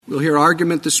We'll hear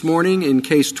argument this morning in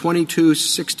Case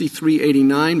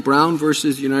 22-6389, Brown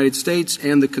versus United States,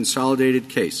 and the consolidated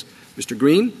case. Mr.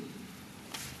 Green?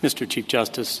 Mr. Chief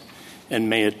Justice, and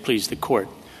may it please the Court.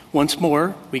 Once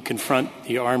more, we confront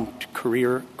the Armed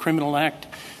Career Criminal Act,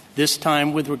 this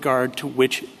time with regard to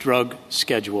which drug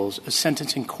schedules a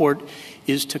sentencing court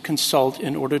is to consult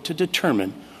in order to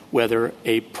determine whether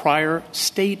a prior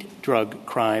state drug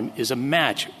crime is a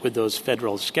match with those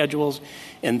federal schedules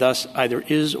and thus either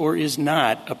is or is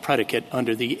not a predicate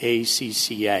under the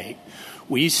ACCA.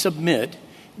 We submit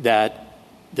that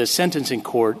the sentencing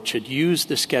court should use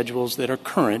the schedules that are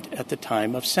current at the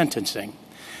time of sentencing.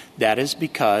 That is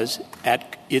because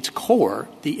at its core,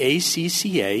 the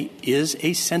ACCA is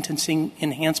a sentencing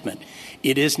enhancement.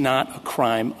 It is not a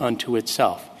crime unto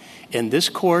itself. And this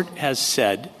court has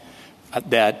said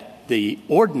that the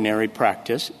ordinary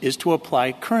practice is to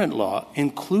apply current law,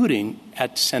 including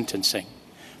at sentencing.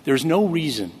 There's no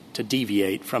reason to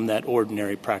deviate from that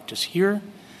ordinary practice here.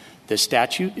 The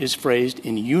statute is phrased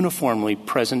in uniformly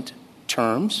present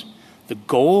terms. The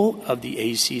goal of the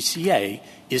ACCA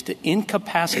is to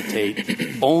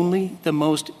incapacitate only the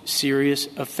most serious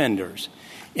offenders.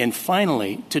 And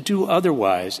finally, to do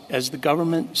otherwise, as the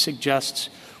government suggests,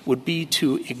 would be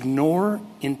to ignore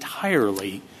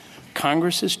entirely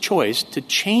Congress's choice to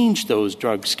change those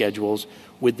drug schedules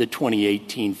with the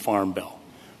 2018 Farm Bill.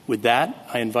 With that,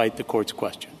 I invite the Court's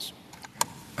questions.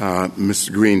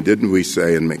 Mr. Green, didn't we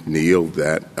say in McNeil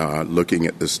that looking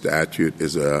at the statute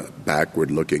is a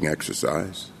backward-looking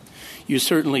exercise? You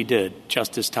certainly did,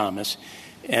 Justice Thomas.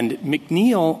 And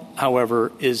McNeil,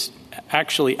 however, is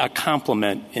actually a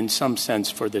complement in some sense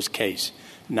for this case,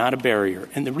 not a barrier.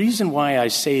 And the reason why I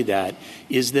say that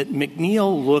is that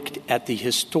McNeil looked at the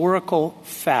historical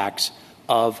facts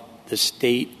of the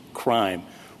state crime.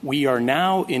 We are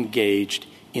now engaged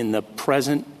in the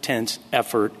present tense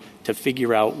effort to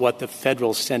figure out what the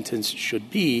federal sentence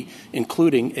should be,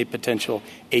 including a potential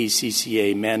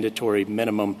ACCA mandatory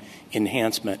minimum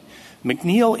enhancement.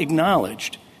 McNeil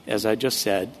acknowledged, as I just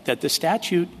said, that the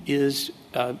statute is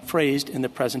phrased in the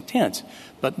present tense.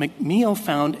 But McNeil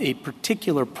found a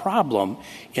particular problem,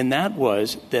 and that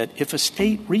was that if a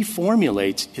state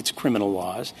reformulates its criminal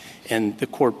laws, and the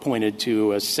court pointed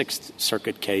to a Sixth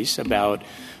Circuit case about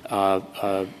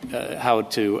how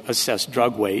to assess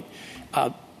drug weight,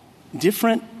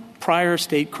 different prior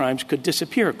state crimes could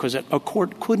disappear because a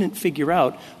court couldn't figure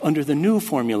out under the new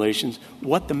formulations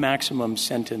what the maximum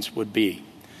sentence would be.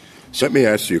 So, let me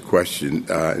ask you a question,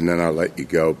 and then I'll let you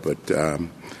go. But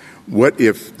what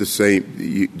if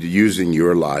using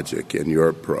your logic and your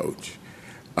approach,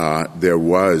 there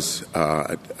was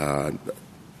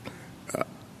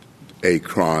a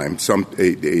crime,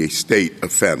 a state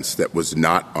offense that was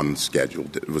not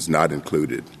unscheduled, it was not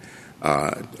included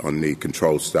on the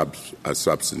controlled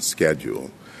substance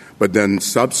schedule. But then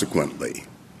subsequently,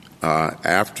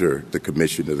 after the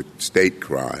commission of the state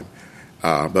crime,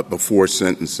 but before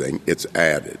sentencing, it's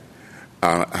added.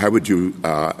 How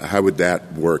would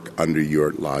that work under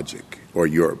your logic or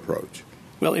your approach?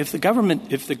 Well, if the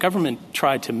government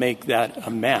tried to make that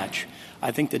a match, I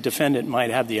think the defendant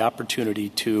might have the opportunity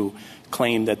to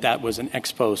claim that that was an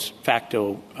ex post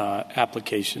facto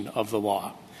application of the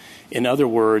law. In other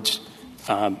words,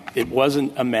 it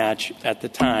wasn't a match at the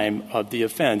time of the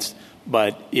offense,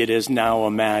 but it is now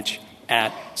a match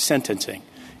at sentencing.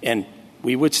 And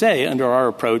we would say under our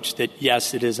approach that,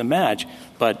 yes, it is a match,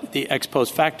 but the ex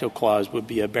post facto clause would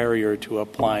be a barrier to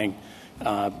applying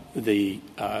the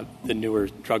newer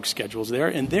drug schedules there.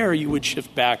 And there you would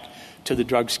shift back to the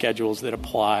drug schedules that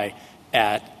apply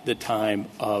at the time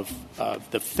of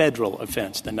the federal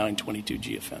offense, the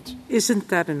 922G offense. Isn't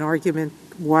that an argument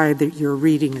why your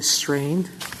reading is strained?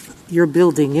 You're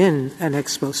building in an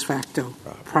ex post facto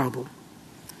problem.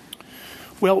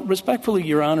 Well, respectfully,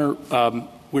 Your Honor,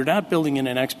 we're not building in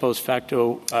an ex post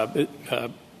facto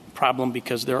problem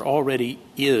because there already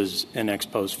is an ex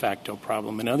post facto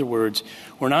problem. In other words,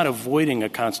 we're not avoiding a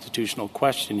constitutional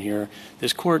question here.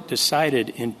 This court decided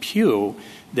in Pew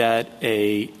that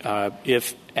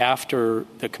if after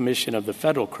the commission of the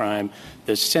federal crime,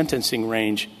 the sentencing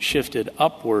range shifted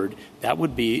upward, that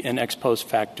would be an ex post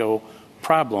facto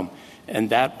problem.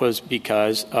 And that was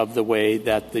because of the way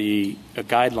that the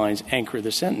guidelines anchor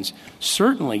the sentence.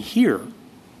 Certainly here,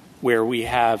 where we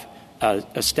have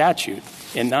a statute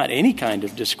and not any kind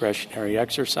of discretionary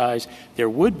exercise, there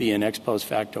would be an ex post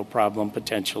facto problem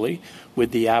potentially with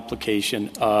the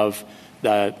application of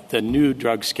the new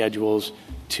drug schedules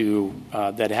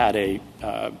that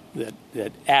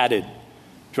added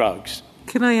drugs.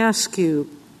 Can I ask you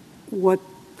what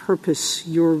purpose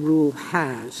your rule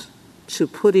has to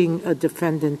putting a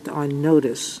defendant on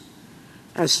notice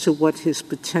as to what his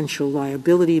potential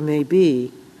liability may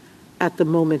be at the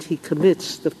moment he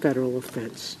commits the federal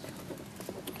offense.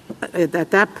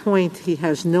 At that point, he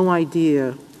has no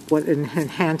idea what an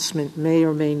enhancement may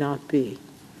or may not be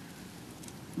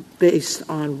based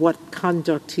on what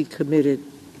conduct he committed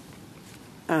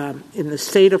in the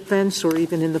state offense or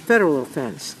even in the federal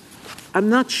offense. I'm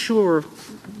not sure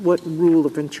what rule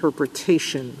of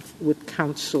interpretation would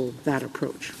counsel that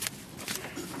approach.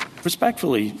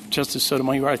 Respectfully, Justice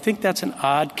Sotomayor, I think that's an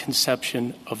odd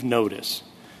conception of notice,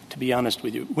 to be honest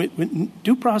with you. When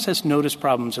due process notice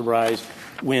problems arise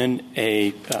when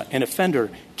an offender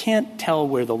can't tell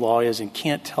where the law is and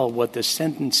can't tell what the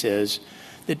sentence is,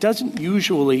 that doesn't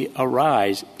usually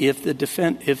arise if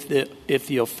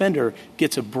the offender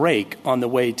gets a break on the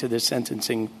way to the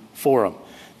sentencing forum.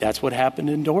 That's what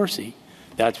happened in Dorsey.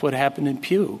 That's what happened in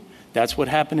Pugh. That's what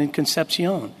happened in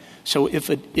Concepcion. So if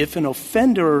an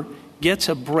offender gets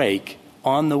a break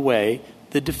on the way,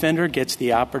 the defender gets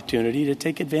the opportunity to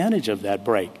take advantage of that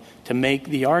break, to make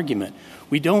the argument.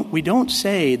 We don't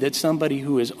say that somebody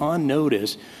who is on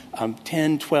notice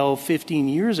 10, 12, 15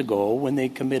 years ago when they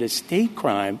commit a state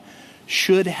crime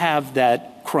should have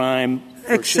that crime.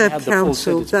 Except,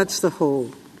 counsel, that's the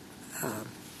whole,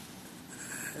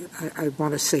 I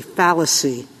want to say,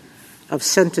 fallacy of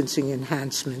sentencing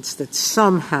enhancements, that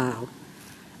somehow,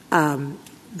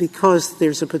 because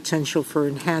there's a potential for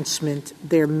enhancement,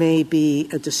 there may be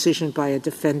a decision by a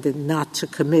defendant not to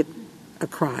commit a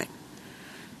crime.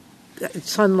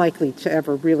 It's unlikely to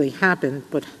ever really happen,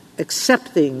 but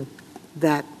accepting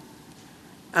that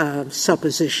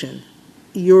supposition,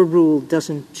 your rule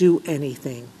doesn't do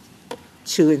anything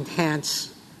to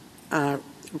enhance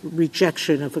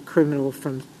rejection of a criminal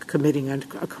from committing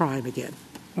a crime again.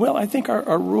 Well, I think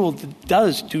our rule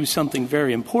does do something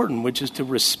very important, which is to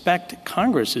respect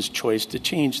Congress's choice to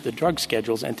change the drug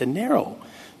schedules and to narrow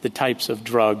the types of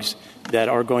drugs that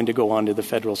are going to go onto the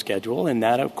federal schedule, and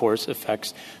that, of course,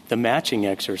 affects the matching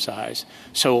exercise.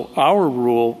 So our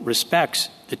rule respects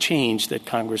the change that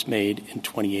Congress made in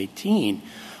 2018.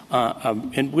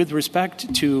 And with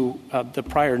respect to the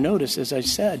prior notice, as I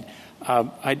said,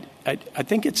 I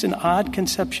think it's an odd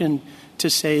conception to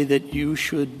say that you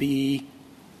should be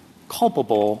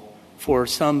culpable for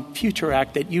some future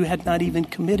act that you had not even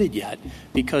committed yet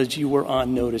because you were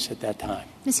on notice at that time.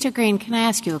 Mr. Green, can I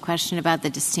ask you a question about the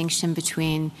distinction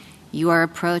between your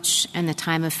approach and the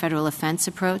time of federal offense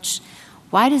approach?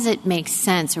 Why does it make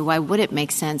sense, or why would it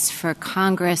make sense for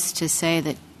Congress to say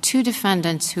that two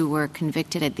defendants who were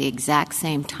convicted at the exact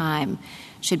same time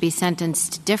should be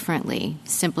sentenced differently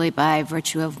simply by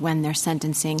virtue of when their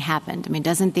sentencing happened? I mean,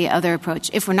 doesn't the other approach,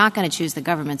 if we're not going to choose the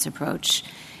government's approach,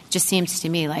 it just seems to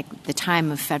me like the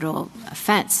time of federal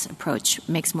offense approach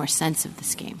makes more sense of the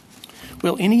scheme.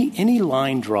 Well, any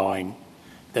line drawing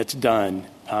that's done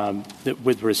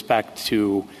with respect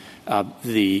to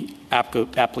the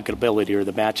applicability or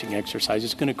the matching exercise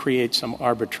is going to create some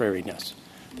arbitrariness.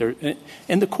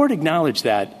 And the court acknowledged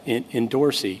that in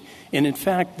Dorsey. And, in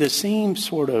fact, the same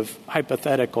sort of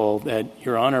hypothetical that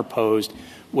Your Honor posed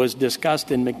was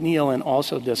discussed in McNeil and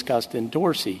also discussed in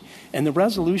Dorsey. And the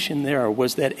resolution there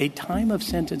was that a time of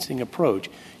sentencing approach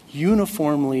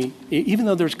uniformly, even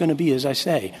though there's going to be, as I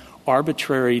say,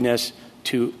 arbitrariness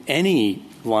to any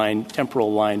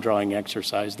temporal line drawing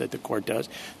exercise that the court does,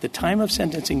 the time of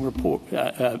sentencing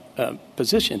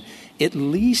position at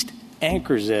least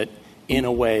anchors it in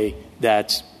a way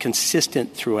that's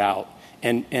consistent throughout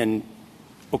and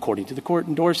according to the court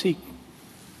in Dorsey,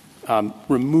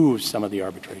 removes some of the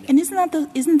arbitrariness. And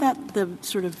isn't that the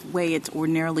sort of way it's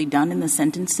ordinarily done in the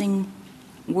sentencing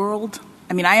world?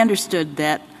 I mean, I understood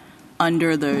that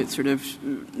under the sort of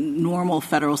normal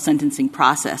federal sentencing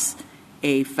process,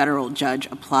 a federal judge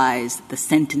applies the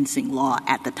sentencing law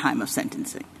at the time of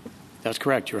sentencing. That's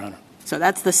correct, Your Honor. So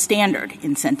that's the standard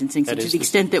in sentencing. So to the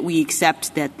extent that we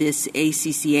accept that this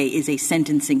ACCA is a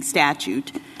sentencing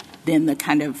statute, then the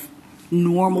kind of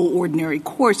normal, ordinary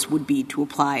course would be to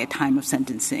apply a time of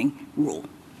sentencing rule.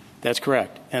 That's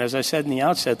correct. And as I said in the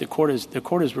outset, the court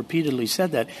has repeatedly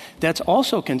said that. That's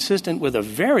also consistent with a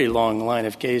very long line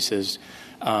of cases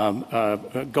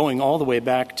going all the way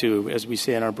back to, as we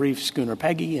say in our brief,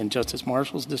 Schooner-Peggy and Justice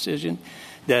Marshall's decision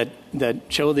that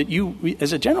show that you,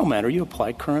 as a general matter, you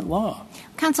apply current law.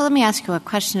 Counsel, let me ask you a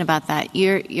question about that.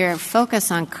 Your focus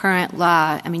on current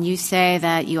law, I mean, you say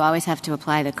that you always have to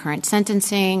apply the current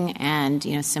sentencing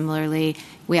and, similarly,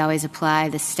 we always apply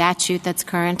the statute that's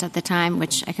current at the time,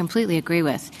 which I completely agree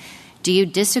with. Do you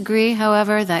disagree,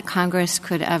 however, that Congress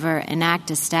could ever enact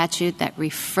a statute that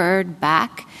referred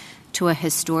back to a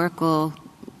historical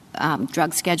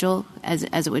drug schedule as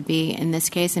it would be in this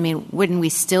case? I mean, wouldn't we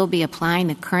still be applying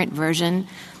the current version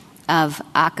of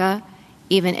ACCA,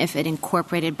 even if it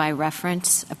incorporated by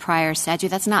reference a prior statute?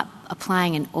 That's not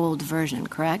applying an old version,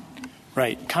 correct?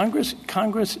 Right. Congress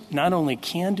not only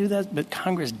can do that, but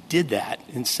Congress did that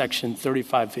in Section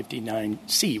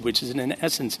 3559C, which is in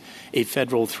essence a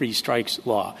federal three strikes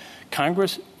law.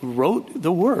 Congress wrote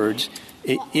the words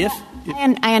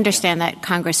And I understand that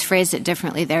Congress phrased it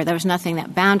differently there. There was nothing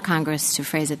that bound Congress to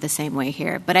phrase it the same way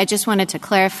here. But I just wanted to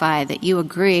clarify that you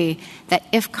agree that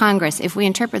if we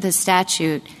interpret the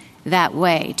statute that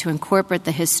way to incorporate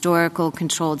the Historical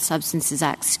Controlled Substances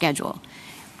Act schedule,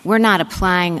 we're not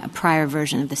applying a prior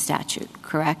version of the statute,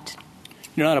 correct?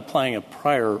 You're not applying a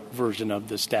prior version of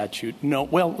the statute. No.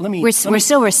 Well, We're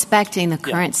still respecting the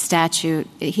current statute.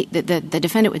 The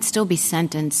defendant would still be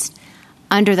sentenced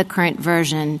under the current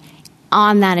version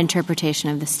on that interpretation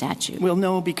of the statute. Well,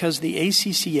 no, because the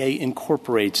ACCA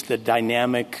incorporates the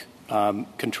Dynamic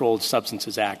Controlled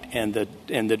Substances Act and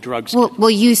the drug schedule. Well,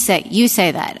 you say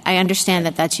that. I understand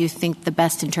that you think the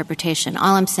best interpretation.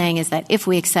 All I'm saying is that if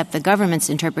we accept the government's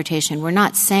interpretation, we're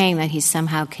not saying that he's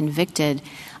somehow convicted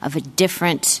of a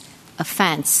different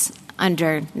offense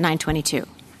under 922.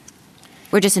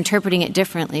 We're just interpreting it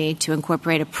differently to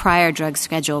incorporate a prior drug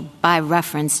schedule by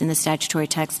reference in the statutory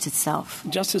text itself.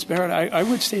 Justice Barrett, I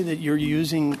would say that you're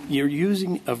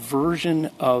using a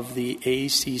version of the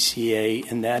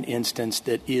ACCA in that instance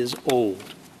that is old,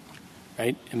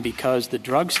 right? And because the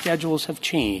drug schedules have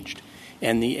changed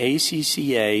and the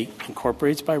ACCA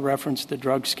incorporates by reference the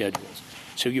drug schedules,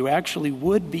 so you actually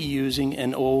would be using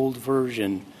an old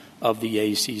version of the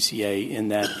ACCA in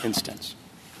that instance.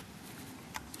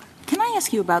 Can I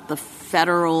ask you about the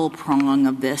federal prong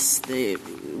of this?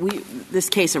 This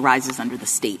case arises under the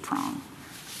state prong,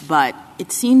 but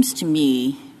it seems to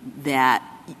me that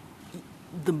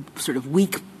the sort of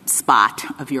weak spot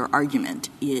of your argument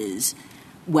is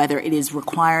whether it is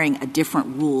requiring a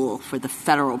different rule for the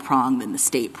federal prong than the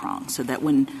state prong, so that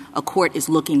when a court is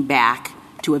looking back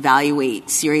to evaluate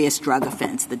serious drug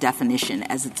offense, the definition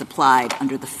as it's applied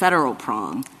under the federal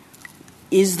prong,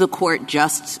 is the court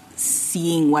just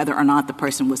seeing whether or not the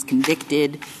person was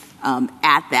convicted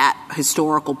at that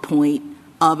historical point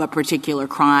of a particular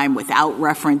crime without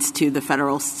reference to the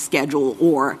federal schedule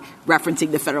or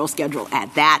referencing the federal schedule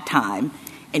at that time?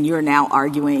 And you're now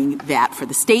arguing that for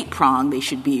the state prong, they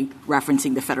should be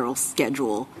referencing the federal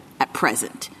schedule at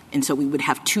present. And so we would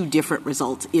have two different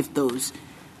results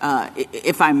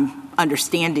if I'm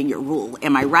understanding your rule.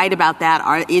 Am I right about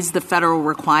that? Is the federal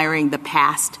requiring the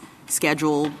past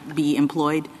schedule be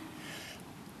employed?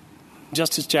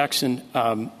 Justice Jackson,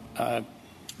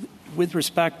 with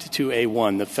respect to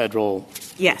A1, the federal,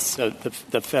 yes,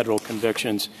 the federal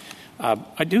convictions,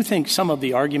 I do think some of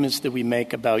the arguments that we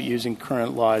make about using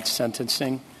current law at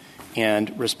sentencing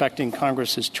and respecting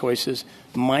Congress's choices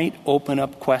might open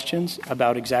up questions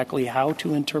about exactly how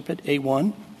to interpret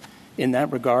A1 in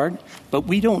that regard. But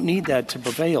we don't need that to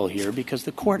prevail here because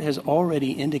the court has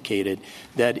already indicated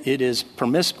that it is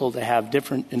permissible to have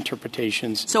different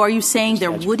interpretations. So are you saying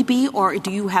there would be, or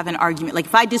do you have an argument? Like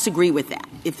if I disagree with that,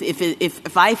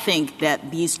 if I think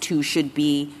that these two should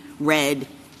be read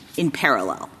in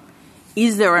parallel,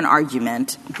 is there an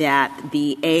argument that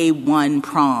the A1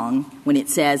 prong, when it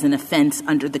says an offense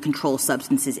under the Controlled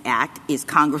Substances Act, is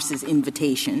Congress's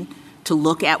invitation to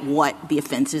look at what the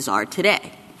offenses are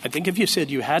today? I think if you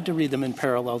said you had to read them in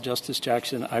parallel, Justice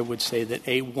Jackson, I would say that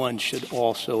A1 should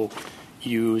also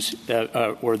use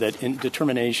or that in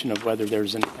determination of whether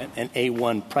there's an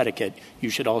A1 predicate,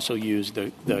 you should also use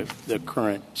the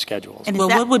current schedules. Well,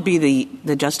 what would be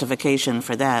the justification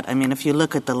for that? I mean, if you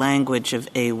look at the language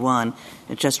of A1,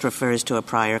 it just refers to a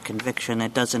prior conviction.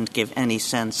 It doesn't give any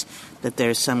sense that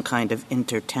there's some kind of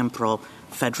intertemporal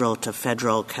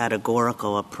federal-to-federal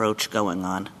categorical approach going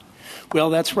on. Well,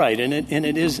 that's right, and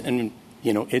it is, and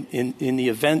you know, in the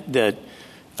event that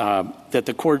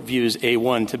the court views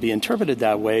A1 to be interpreted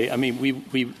that way, I mean,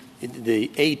 the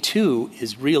A2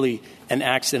 is really an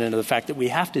accident of the fact that we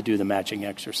have to do the matching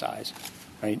exercise,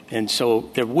 right? And so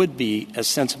there would be a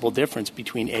sensible difference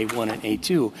between A1 and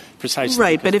A2, precisely.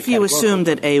 Right, but if you assume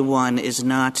that A1 is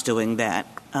not doing that,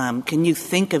 can you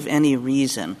think of any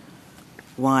reason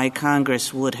why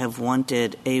Congress would have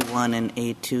wanted A1 and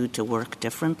A2 to work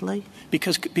differently?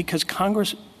 Because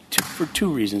Congress, for two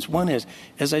reasons. One is,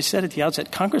 as I said at the outset,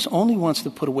 Congress only wants to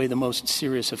put away the most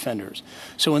serious offenders.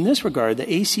 So in this regard, the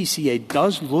ACCA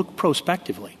does look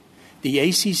prospectively. The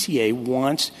ACCA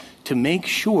wants to make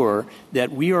sure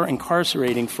that we are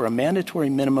incarcerating for a mandatory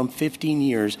minimum 15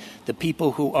 years the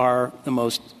people who are the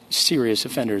most serious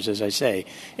offenders, as I say.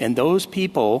 And those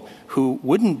people who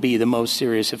wouldn't be the most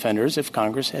serious offenders if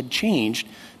Congress had changed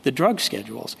the drug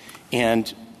schedules.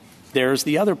 And there's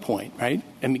the other point, right?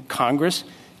 I mean, Congress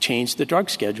changed the drug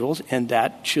schedules, and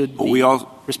that should be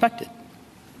respected.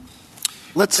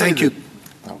 Thank you.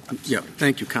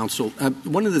 Thank you, counsel.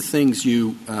 One of the things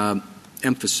you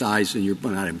raise in your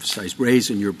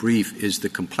brief is the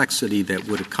complexity that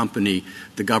would accompany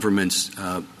the government's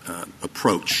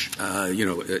approach. As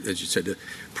you said, the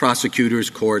prosecutors,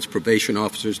 courts, probation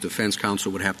officers, defense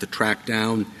counsel would have to track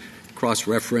down,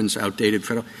 cross-reference outdated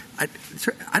federal.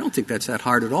 I don't think that's that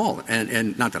hard at all.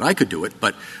 And not that I could do it,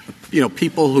 but,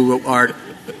 people who are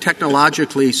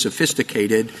technologically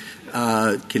sophisticated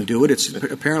can do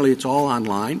it. Apparently it's all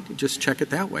online. Just check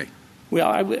it that way. Well,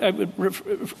 I would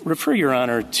refer, Your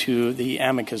Honor, to the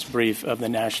amicus brief of the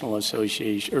National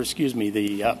Association,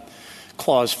 the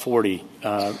Clause 40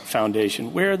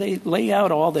 Foundation, where they lay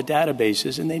out all the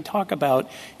databases and they talk about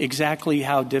exactly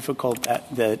how difficult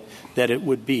that it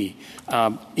would be.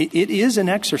 It is an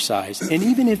exercise, and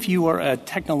even if you are a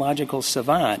technological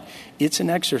savant, it's an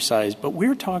exercise. But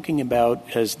we're talking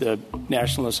about, as the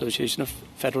National Association of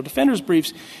Federal Defenders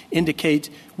briefs indicate,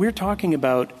 we're talking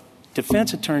about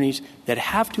defense attorneys that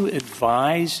have to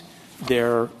advise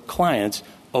their clients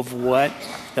of what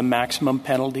the maximum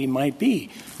penalty might be.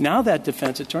 Now that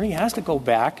defense attorney has to go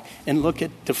back and look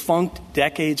at defunct,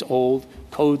 decades-old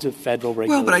codes of federal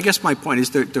regulations. Well, but I guess my point is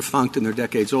they're defunct and they're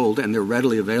decades old, and they're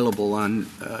readily available on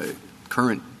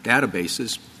current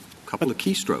databases, a couple of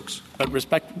keystrokes. But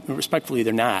respectfully,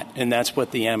 they're not, and that's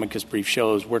what the amicus brief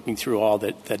shows, working through all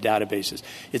the databases.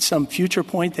 At some future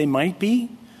point, they might be,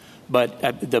 but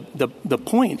the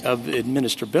point of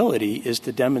administrability is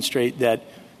to demonstrate that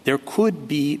there could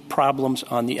be problems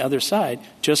on the other side,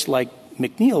 just like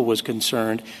McNeil was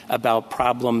concerned about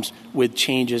problems with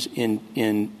changes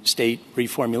in state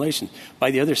reformulation. By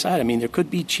the other side, I mean, there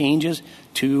could be changes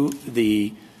to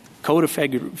the Code of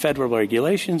Federal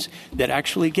Regulations that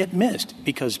actually get missed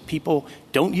because people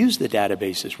don't use the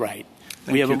databases right.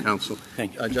 Thank you, counsel.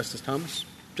 Thank you. Justice Thomas?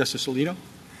 Justice Alito?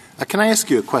 Can I ask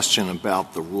you a question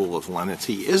about the rule of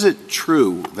lenity? Is it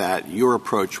true that your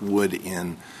approach would,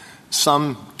 in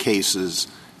some cases,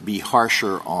 be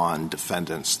harsher on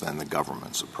defendants than the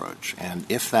government's approach? And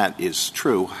if that is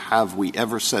true, have we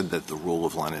ever said that the rule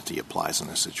of lenity applies in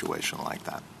a situation like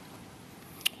that?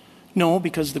 No,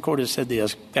 because the Court has said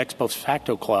the ex post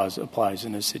facto clause applies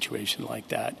in a situation like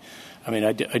that. I mean,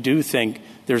 I do think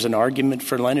there's an argument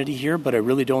for lenity here, but I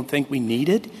really don't think we need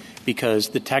it because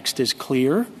the text is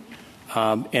clear.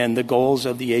 And the goals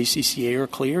of the ACCA are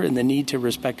clear, and the need to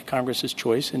respect Congress's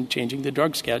choice in changing the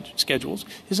drug schedules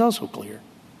is also clear.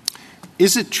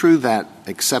 Is it true that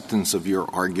acceptance of your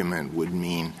argument would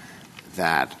mean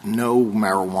that no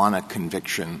marijuana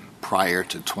conviction prior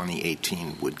to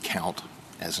 2018 would count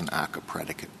as an ACCA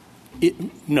predicate?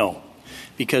 No,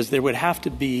 because there would have to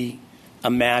be a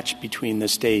match between the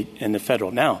state and the federal.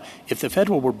 Now, if the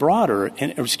federal were broader,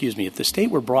 if the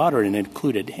state were broader and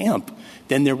included hemp,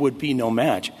 then there would be no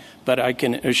match. But I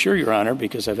can assure Your Honor,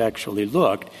 because I've actually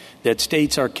looked, that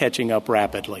states are catching up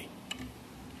rapidly.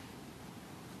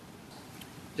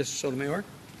 Justice Sotomayor?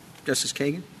 Justice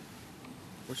Kagan?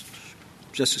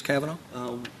 Justice Kavanaugh?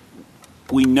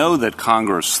 We know that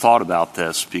Congress thought about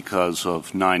this because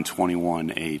of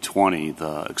 921A20,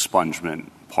 the expungement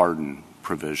pardon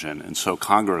provision. And so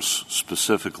Congress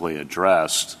specifically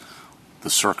addressed the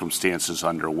circumstances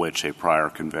under which a prior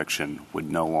conviction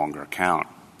would no longer count,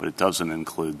 but it doesn't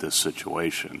include this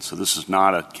situation. So this is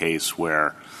not a case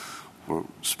where we're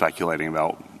speculating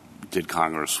about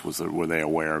were they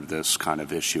aware of this kind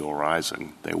of issue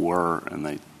arising? They were, and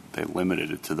they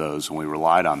limited it to those, and we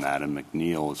relied on that, and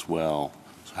McNeil as well.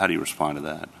 So how do you respond to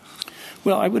that?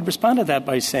 Well, I would respond to that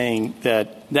by saying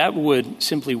that would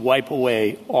simply wipe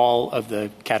away all of the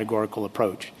categorical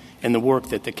approach and the work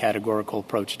that the categorical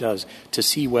approach does to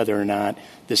see whether or not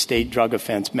the state drug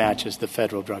offense matches the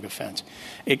federal drug offense.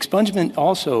 Expungement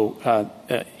also,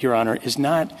 Your Honor, is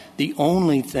not the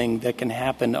only thing that can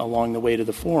happen along the way to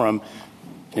the forum,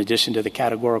 in addition to the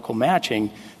categorical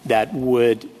matching, that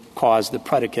would cause the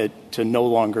predicate to no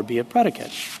longer be a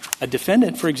predicate. A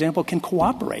defendant, for example, can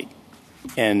cooperate.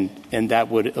 And that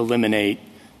would eliminate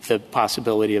the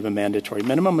possibility of a mandatory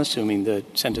minimum, assuming the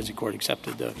sentencing court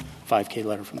accepted the 5K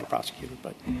letter from the prosecutor.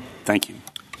 But thank you.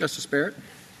 Justice Barrett?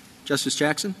 Justice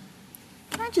Jackson?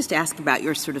 Can I just ask about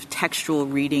your sort of textual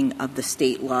reading of the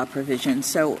state law provision?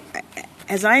 So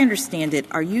as I understand it,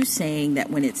 are you saying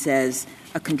that when it says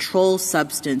a controlled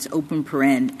substance, open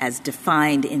paren, as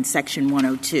defined in Section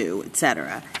 102, et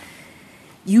cetera,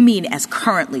 you mean as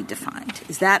currently defined.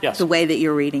 Is that Yes. the way that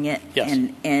you're reading it? Yes.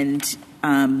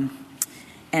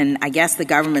 And I guess the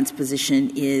government's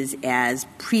position is as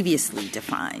previously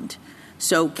defined.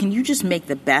 So can you just make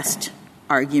the best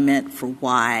argument for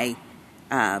why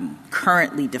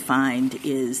currently defined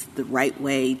is the right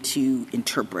way to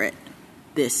interpret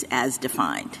this as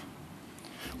defined?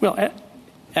 Well,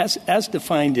 as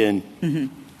defined in,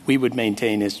 we would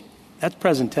maintain that's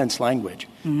present tense language.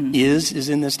 Is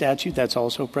in the statute. That's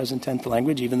also present tense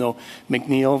language, even though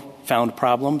McNeil found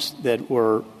problems that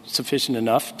were sufficient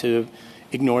enough to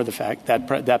ignore the fact that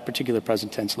that particular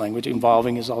present tense language.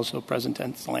 Involving is also present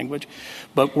tense language.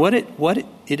 But what it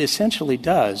essentially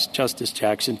does, Justice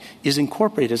Jackson, is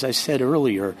incorporate, as I said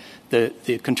earlier, the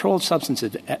Controlled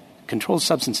Substances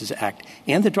Act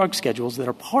and the drug schedules that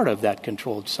are part of that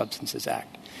Controlled Substances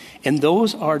Act. And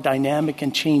those are dynamic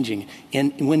and changing.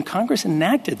 And when Congress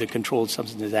enacted the Controlled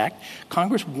Substances Act,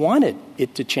 Congress wanted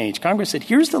it to change. Congress said,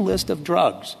 here's the list of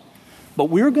drugs, but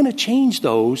we're going to change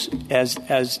those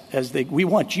we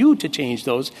want you to change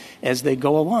those as they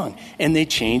go along. And they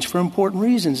change for important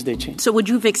reasons. They change. So would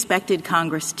you have expected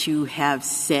Congress to have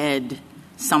said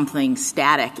something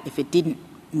static if it didn't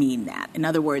mean that? In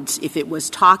other words, if it was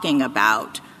talking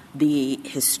about the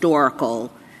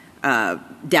historical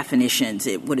definitions,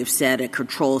 it would have said a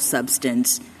controlled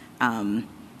substance,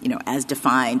 as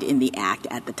defined in the Act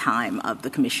at the time of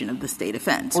the commission of the state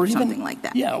offense or something like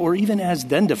that. Yeah, or even as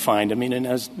then defined. I mean, and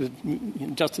as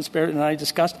Justice Barrett and I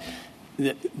discussed,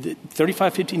 the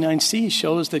 3559C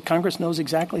shows that Congress knows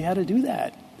exactly how to do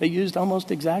that. They used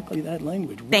almost exactly that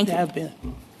language. Thank you. Have been.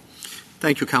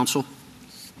 Thank you, counsel.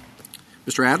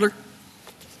 Mr. Adler?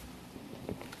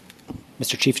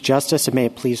 Mr. Chief Justice, and may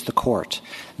it please the Court.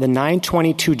 The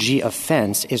 922G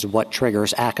offense is what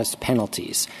triggers ACCA's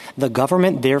penalties. The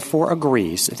government therefore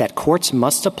agrees that courts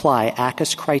must apply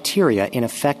ACCA's criteria in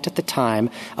effect at the time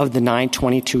of the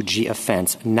 922G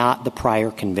offense, not the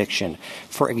prior conviction.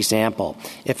 For example,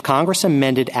 if Congress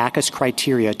amended ACCA's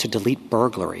criteria to delete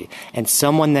burglary and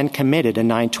someone then committed a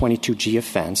 922G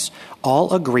offense,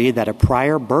 all agree that a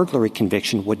prior burglary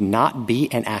conviction would not be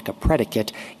an ACCA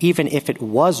predicate, even if it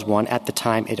was one at the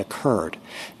time it occurred.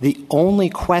 The only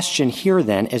question here,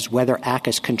 then, is whether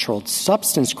ACCA's controlled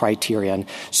substance criterion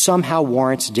somehow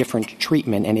warrants different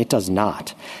treatment, and it does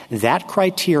not. That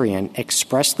criterion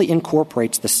expressly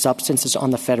incorporates the substances on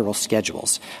the federal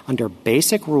schedules. Under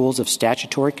basic rules of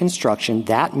statutory construction,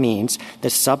 that means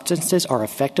the substances are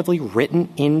effectively written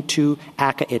into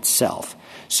ACCA itself.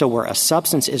 So where a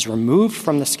substance is removed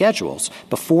from the schedules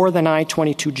before the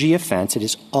 922G offense, it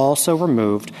is also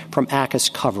removed from ACCA's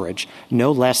coverage,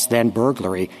 no less than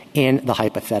burglary, in the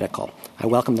hypothetical. I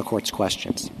welcome the Court's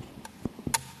questions.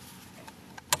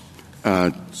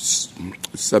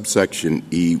 Subsection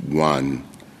E1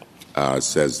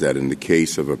 says that in the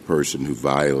case of a person who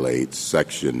violates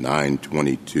Section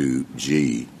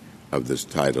 922G of this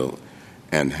title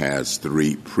and has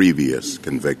 3 previous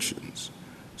convictions.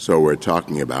 So we're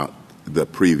talking about the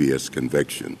previous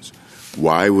convictions.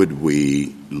 Why would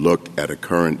we look at a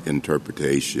current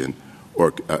interpretation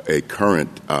or a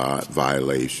current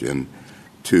violation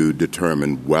to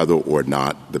determine whether or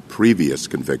not the previous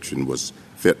conviction was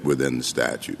fit within the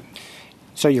statute?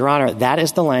 So, Your Honor, that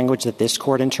is the language that this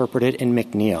Court interpreted in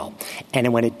McNeil.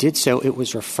 And when it did so, it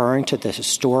was referring to the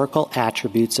historical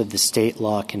attributes of the state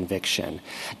law conviction.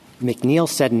 McNeil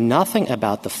said nothing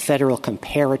about the federal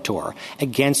comparator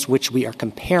against which we are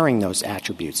comparing those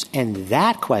attributes. And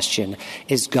that question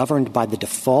is governed by the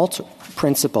default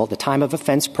principle, the time of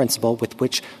offense principle, with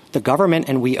which the government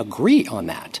and we agree on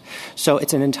that. So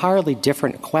it's an entirely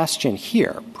different question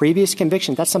here. Previous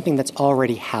conviction, that's something that's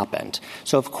already happened.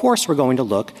 So, of course, we're going to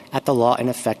look at the law in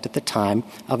effect at the time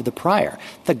of the prior.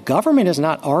 The government is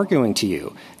not arguing to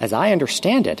you, as I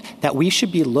understand it, that we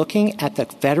should be looking at the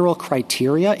federal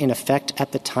criteria in effect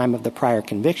at the time of the prior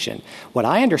conviction. What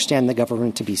I understand the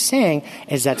government to be saying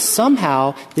is that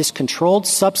somehow this controlled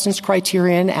substance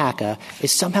criteria in ACCA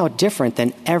is somehow different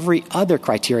than every other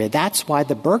criteria. That's why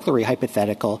the burglary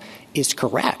hypothetical is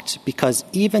correct, because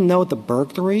even though the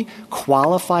burglary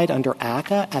qualified under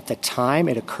ACCA at the time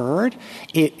it occurred,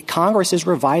 Congress is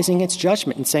revising its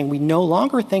judgment and saying we no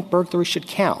longer think burglary should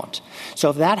count. So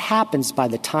if that happens by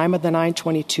the time of the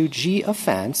 922G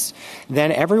offense,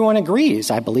 then everyone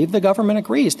agrees, I believe the government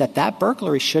agrees, that that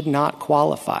burglary should not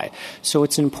qualify. So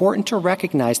it's important to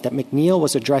recognize that McNeil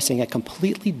was addressing a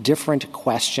completely different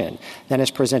question than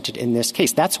is presented in this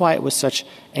case. That's why it was such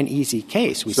an easy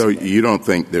case. So you don't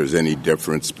think there's any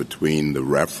difference between the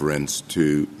reference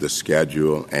to the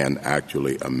schedule and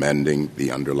actually amending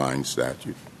the underlying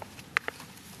statute?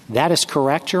 That is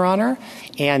correct, Your Honor,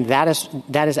 and that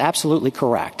is absolutely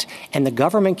correct. And the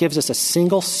government gives us a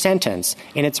single sentence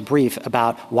in its brief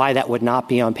about why that would not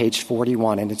be on page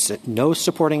 41, and it's no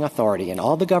supporting authority. And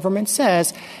all the government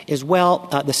says is, well,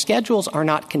 the schedules are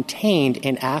not contained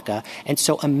in ACCA, and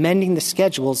so amending the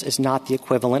schedules is not the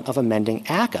equivalent of amending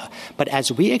ACCA. But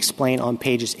as we explain on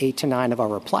pages 8 to 9 of our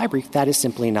reply brief, that is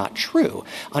simply not true.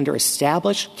 Under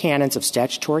established canons of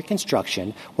statutory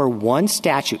construction, where one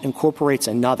statute incorporates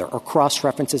another or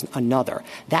cross-references another,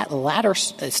 that latter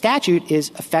statute is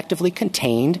effectively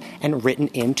contained and written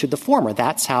into the former.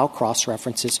 That's how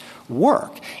cross-references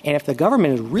work. And if the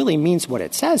government really means what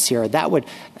it says here, that would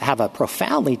have a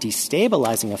profoundly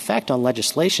destabilizing effect on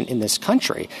legislation in this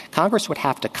country. Congress would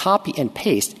have to copy and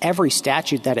paste every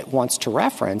statute that it wants to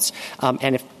reference,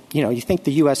 and if you think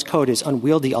the U.S. Code is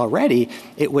unwieldy already,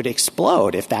 it would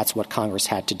explode if that's what Congress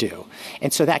had to do.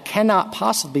 And so that cannot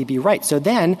possibly be right. So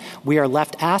then we are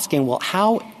left asking, well,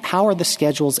 how are the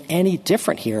schedules any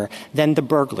different here than the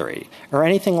burglary or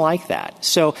anything like that?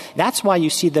 So that's why you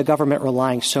see the government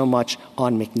relying so much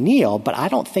on McNeil, but I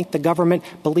don't think the government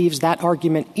believes that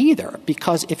argument either,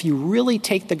 because if you really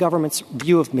take the government's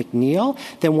view of McNeil,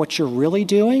 then what you're really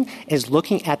doing is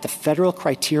looking at the federal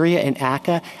criteria in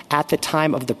ACCA at the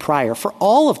time of the prior for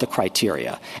all of the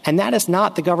criteria. And that is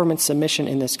not the government's submission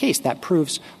in this case. That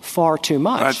proves far too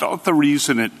much. I thought the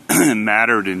reason it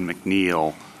mattered in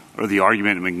McNeil, or the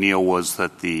argument in McNeil, was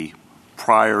that the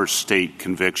prior state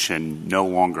conviction no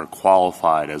longer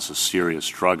qualified as a serious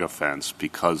drug offense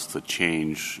because the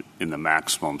change in the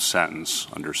maximum sentence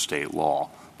under state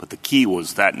law. But the key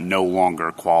was that no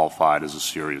longer qualified as a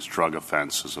serious drug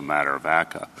offense as a matter of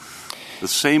ACCA. The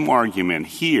same argument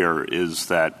here is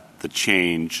that the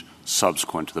change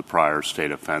subsequent to the prior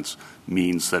state offense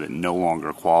means that it no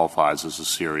longer qualifies as a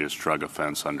serious drug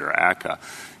offense under ACCA.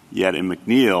 Yet in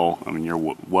McNeil, I mean, you're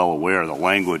well aware the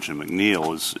language in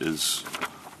McNeil is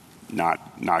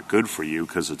not good for you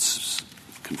because it's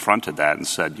confronted that and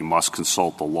said you must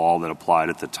consult the law that applied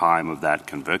at the time of that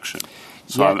conviction.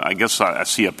 So I guess I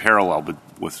see a parallel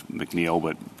with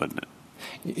McNeil, but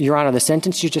Your Honor, the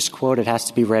sentence you just quoted has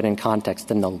to be read in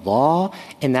context. And the law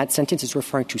in that sentence is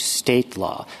referring to state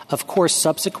law. Of course,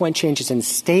 subsequent changes in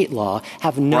state law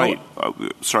have no— Right.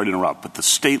 Sorry to interrupt, but the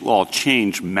state law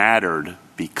change mattered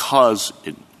because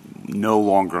it no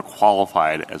longer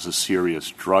qualified as a serious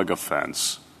drug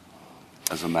offense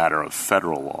as a matter of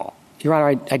federal law. Your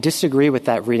Honor, I disagree with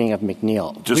that reading of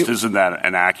McNeil. Isn't that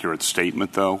an accurate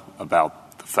statement, though,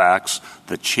 about the facts?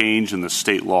 The change in the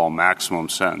state law maximum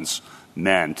sentence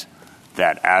meant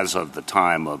that as of the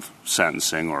time of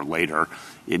sentencing or later,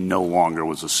 it no longer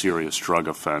was a serious drug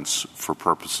offense for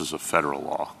purposes of federal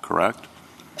law, correct?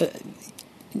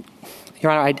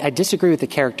 Your Honor, I disagree with the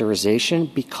characterization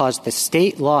because the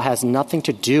state law has nothing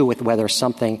to do with whether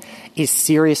something is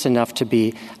serious enough to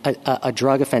be a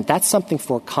drug offense. That's something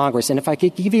for Congress. And if I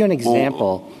could give you an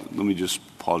example— Well, let me just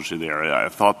pause you there. I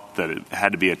thought that it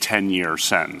had to be a 10-year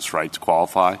sentence, right, to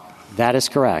qualify? That is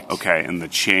correct. Okay, and the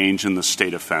change in the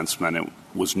state offense meant it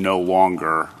was no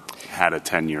longer had a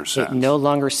 10-year sentence. It no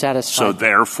longer satisfied. So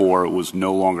therefore, it was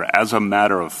no longer, as a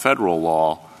matter of federal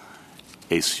law,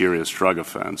 a serious drug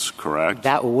offense, correct?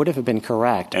 That would have been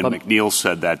correct. And McNeil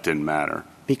said that didn't matter.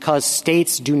 Because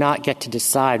states do not get to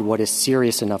decide what is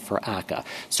serious enough for ACCA.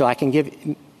 So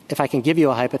if I can give you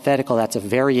a hypothetical, that's a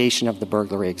variation of the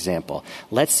burglary example.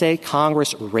 Let's say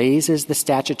Congress raises the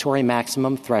statutory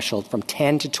maximum threshold from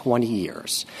 10 to 20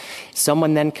 years.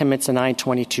 Someone then commits a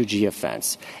 922G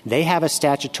offense. They have a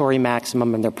statutory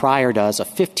maximum, and their prior does, of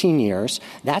 15 years.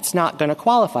 That's not going to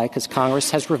qualify because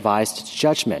Congress has revised its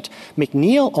judgment.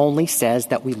 McNeil only says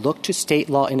that we look to state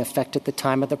law in effect at the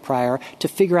time of the prior to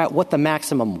figure out what the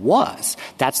maximum was.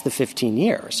 That's the 15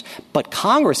 years. But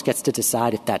Congress gets to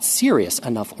decide if that's serious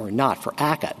enough or not for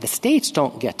ACCA. The states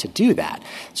don't get to do that.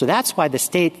 So that's why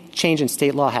the change in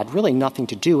state law had really nothing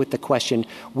to do with the question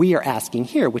we are asking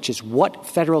here, which is what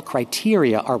federal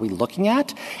criteria are we looking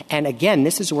at? And again,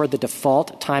 this is where the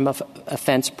default time of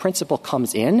offense principle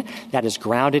comes in. That is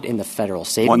grounded in the federal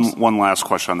savings. One last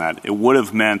question on that. It would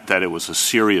have meant that it was a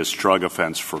serious drug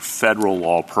offense for federal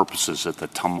law purposes at the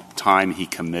time he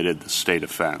committed the state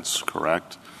offense,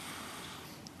 correct?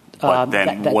 But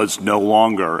then was no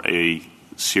longer a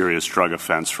serious drug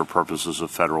offense for purposes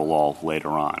of federal law later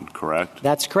on, correct?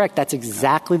 That's correct. That's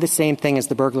exactly the same thing as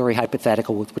the burglary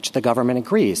hypothetical with which the government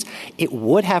agrees. It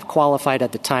would have qualified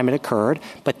at the time it occurred,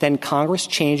 but then Congress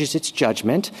changes its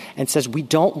judgment and says we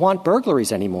don't want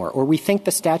burglaries anymore, or we think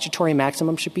the statutory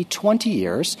maximum should be 20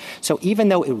 years. So even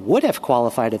though it would have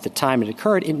qualified at the time it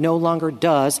occurred, it no longer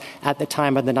does at the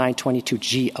time of the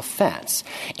 922G offense.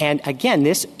 And again,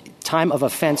 this time of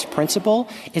offense principle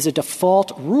is a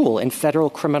default rule in federal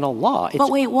criminal law.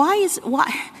 But wait, why?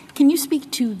 Can you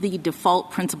speak to the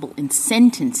default principle in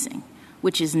sentencing,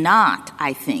 which is not,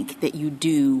 I think, that you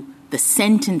do the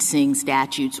sentencing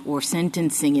statutes or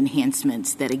sentencing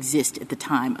enhancements that exist at the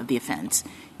time of the offense?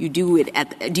 You do it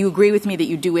do you agree with me that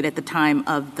you do it at the time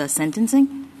of the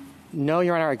sentencing? No,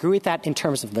 Your Honor, I agree with that in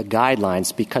terms of the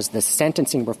guidelines, because the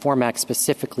Sentencing Reform Act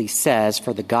specifically says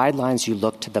for the guidelines you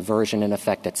look to the version in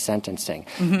effect at sentencing.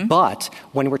 Mm-hmm. But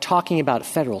when we're talking about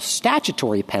federal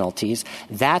statutory penalties,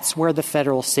 that's where the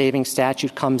federal saving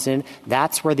statute comes in.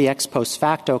 That's where the ex post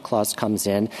facto clause comes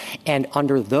in. And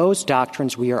under those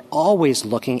doctrines, we are always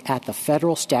looking at the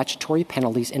federal statutory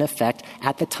penalties in effect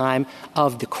at the time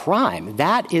of the crime.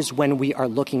 That is when we are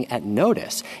looking at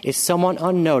notice. Is someone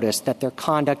on notice that their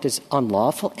conduct is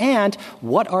unlawful, and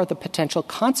what are the potential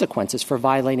consequences for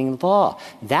violating the law?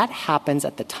 That happens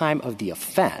at the time of the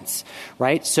offense,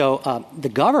 right? So the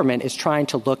government is trying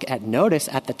to look at notice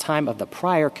at the time of the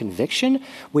prior conviction,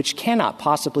 which cannot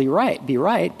possibly be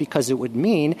right, because it would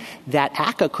mean that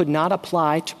ACCA could not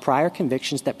apply to prior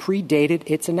convictions that predated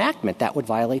its enactment. That would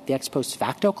violate the ex post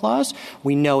facto clause.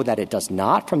 We know that it does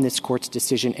not from this court's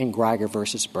decision in Greiger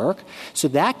versus Burke. So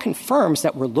that confirms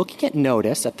that we're looking at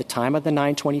notice at the time of the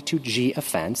 922G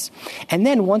offense. And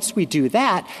then once we do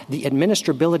that, the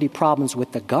administrability problems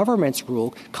with the government's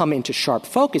rule come into sharp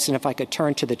focus. And if I could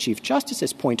turn to the Chief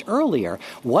Justice's point earlier,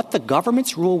 what the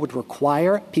government's rule would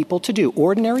require people to do,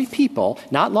 ordinary people,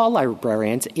 not law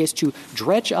librarians, is to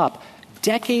dredge up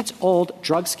decades-old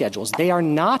drug schedules. They are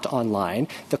not online.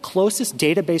 The closest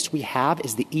database we have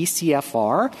is the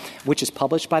ECFR, which is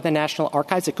published by the National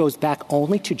Archives. It goes back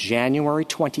only to January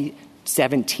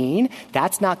 2017.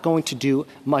 That's not going to do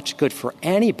much good for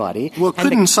anybody. Well,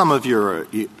 couldn't some of your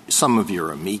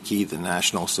amici, the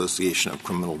National Association of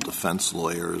Criminal Defense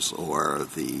Lawyers or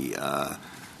the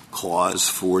Clause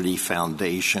 40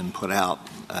 Foundation put out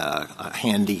a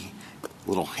handy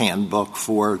little handbook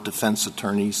for defense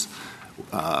attorneys,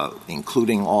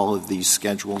 including all of these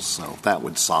schedules? So that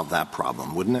would solve that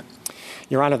problem, wouldn't it?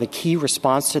 Your Honor, the key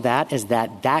response to that is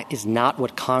that is not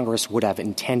what Congress would have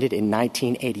intended in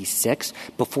 1986,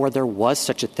 before there was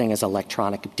such a thing as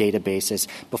electronic databases,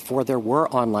 before there were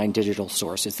online digital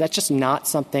sources. That's just not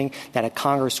something that a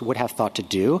Congress would have thought to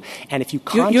do. And if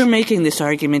you're making this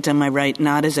argument, am I right,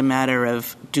 not as a matter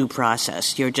of due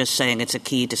process? You're just saying it's a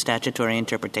key to statutory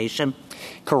interpretation?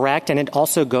 Correct. And it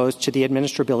also goes to the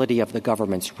administrability of the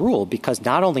government's rule, because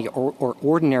not only are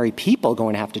ordinary people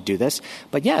going to have to do this,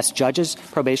 but yes, judges,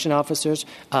 probation officers,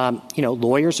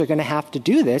 lawyers are going to have to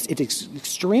do this. It's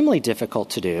extremely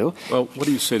difficult to do. Well, what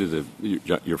do you say to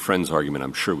your friend's argument?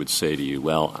 I'm sure would say to you,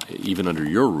 well, even under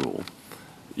your rule,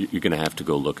 you're going to have to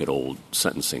go look at old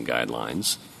sentencing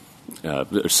guidelines,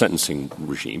 sentencing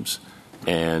regimes.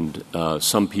 And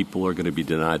some people are going to be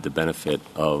denied the benefit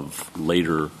of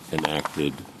later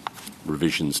enacted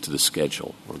revisions to the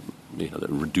schedule, or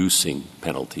reducing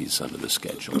penalties under the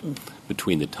schedule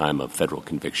between the time of federal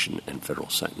conviction and federal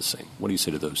sentencing. What do you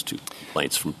say to those two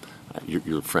complaints from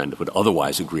your friend who would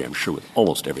otherwise agree, I'm sure, with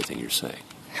almost everything you're saying?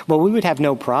 Well, we would have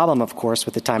no problem, of course,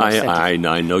 with the time of sentencing.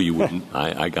 I know you wouldn't.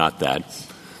 I got that.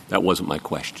 That wasn't my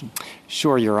question.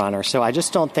 Sure, Your Honor. So I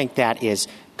just don't think that is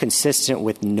consistent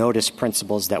with notice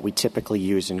principles that we typically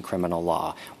use in criminal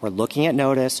law. We're looking at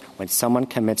notice when someone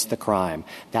commits the crime.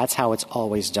 That's how it's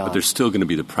always done. But there's still going to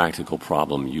be the practical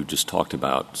problem you just talked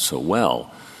about so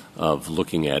well of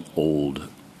looking at old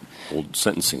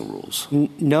sentencing rules.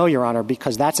 No, Your Honor,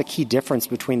 because that's a key difference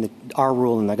between our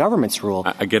rule and the government's rule.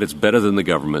 I get it's better than the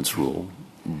government's rule,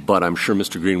 but I'm sure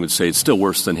Mr. Green would say it's still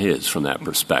worse than his from that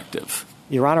perspective.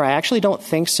 Your Honor, I actually don't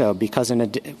think so, because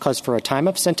for a time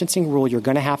of sentencing rule, you're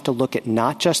going to have to look at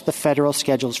not just the federal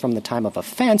schedules from the time of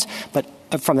offense, but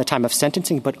from the time of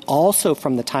sentencing, but also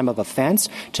from the time of offense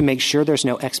to make sure there's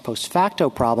no ex post facto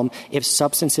problem if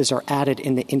substances are added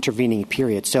in the intervening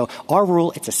period. So our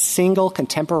rule, it's a single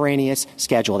contemporaneous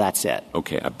schedule. That's it.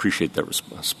 Okay. I appreciate that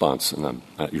response. And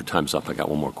your time's up. I got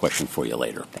one more question for you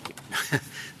later. Thank you.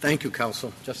 Thank you,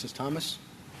 Counsel. Justice Thomas?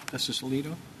 Justice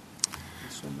Alito?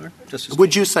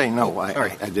 Would you say, no,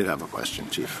 I did have a question,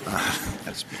 Chief.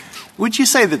 Would you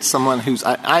say that someone who's,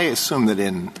 I assume that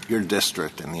in your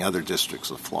district and the other districts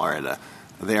of Florida,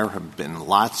 there have been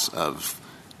lots of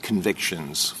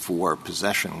convictions for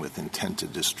possession with intent to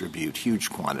distribute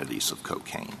huge quantities of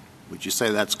cocaine. Would you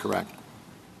say that's correct?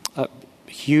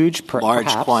 Huge, large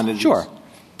perhaps. Quantities? Sure.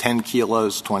 10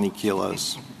 kilos, 20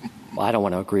 kilos? Well, I don't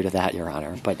want to agree to that, Your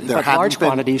Honor. But large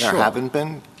quantities, sure.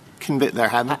 There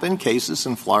haven't been cases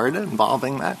in Florida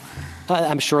involving that?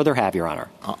 I'm sure there have, Your Honor.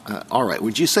 All right.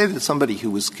 Would you say that somebody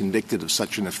who was convicted of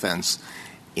such an offense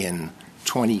in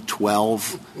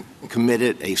 2012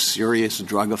 committed a serious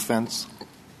drug offense?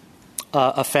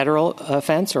 A federal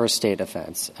offense or a state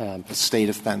offense? A state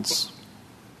offense.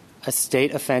 A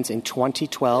state offense in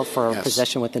 2012 for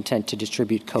possession with intent to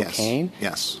distribute cocaine?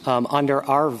 Yes. Under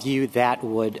our view, that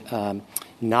would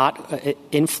not,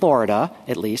 in Florida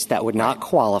at least, that would not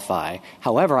qualify.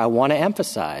 However, I want to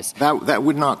emphasize. That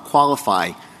would not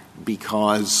qualify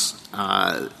because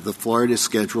the Florida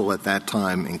schedule at that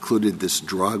time included this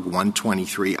drug,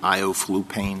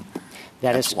 123-ioflupane.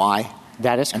 That's why?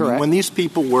 That is correct. I mean, when these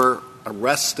people were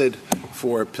arrested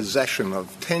for possession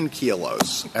of 10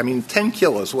 kilos. I mean, 10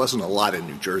 kilos wasn't a lot in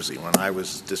New Jersey when I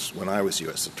was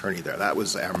U.S. attorney there. That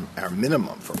was our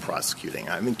minimum for prosecuting.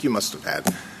 I think you must have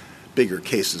had bigger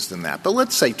cases than that. But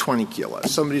let's say 20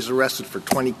 kilos. Somebody's arrested for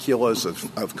 20 kilos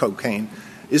of cocaine.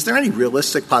 Is there any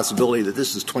realistic possibility that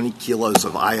this is 20 kilos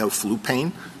of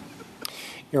ioflupane?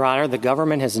 Your Honor, the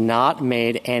government has not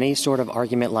made any sort of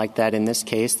argument like that in this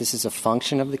case. This is a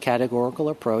function of the categorical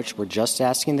approach. We're just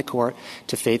asking the court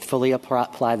to faithfully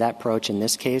apply that approach in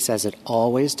this case, as it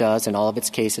always does in all of its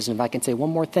cases. And if I can say one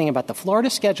more thing about the Florida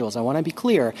schedules, I want to be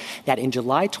clear that in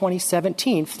July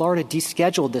 2017, Florida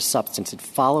descheduled this substance. It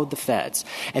followed the feds.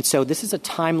 And so this is a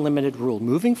time-limited rule.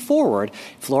 Moving forward,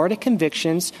 Florida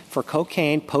convictions for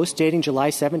cocaine post-dating July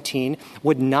 17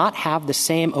 would not have the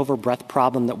same overbreadth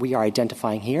problem that we are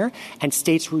identifying here, and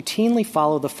states routinely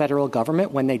follow the federal government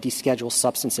when they deschedule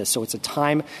substances. So it's a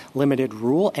time-limited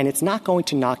rule, and it's not going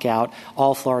to knock out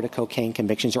all Florida cocaine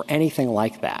convictions or anything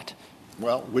like that.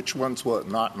 Well, which ones will it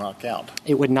not knock out?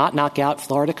 It would not knock out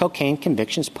Florida cocaine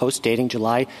convictions post-dating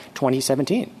July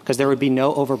 2017, because there would be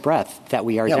no overbreadth that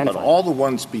we are identifying. But all the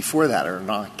ones before that are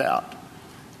knocked out.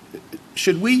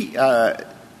 Should we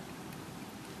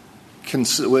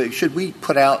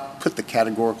put the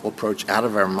categorical approach out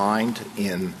of our minds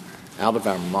in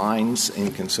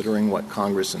considering what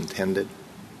Congress intended?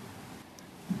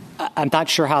 I'm not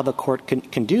sure how the court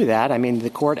can do that. I mean, the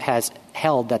court has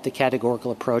held that the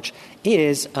categorical approach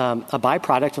is a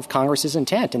byproduct of Congress's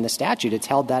intent in the statute. It's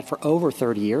held that for over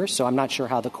 30 years, so I'm not sure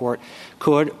how the court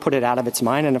could put it out of its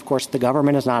mind. And, of course, the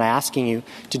government is not asking you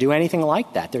to do anything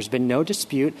like that. There's been no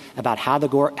dispute about how the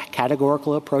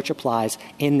categorical approach applies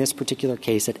in this particular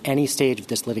case at any stage of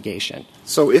this litigation.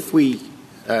 So if we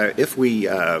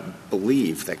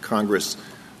believe that Congress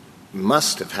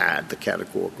must have had the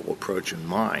categorical approach in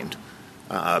mind,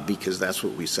 because that's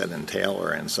what we said in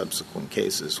Taylor and subsequent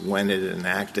cases, when it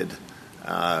enacted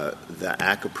the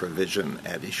ACCA provision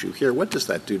at issue here, what does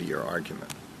that do to your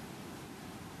argument?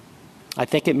 I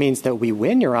think it means that we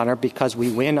win, Your Honor, because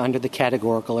we win under the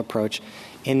categorical approach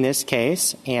in this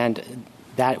case, and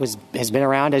that has been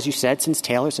around, as you said, since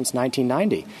Taylor, since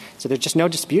 1990. So there's just no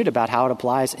dispute about how it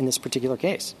applies in this particular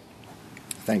case.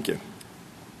 Thank you.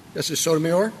 Justice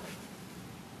Sotomayor?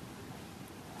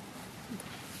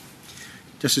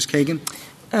 Justice Kagan?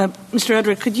 Mr.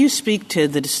 Edward, could you speak to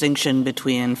the distinction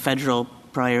between federal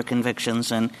prior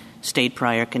convictions and state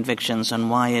prior convictions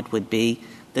and why it would be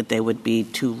that there would be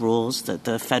two rules, that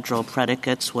the federal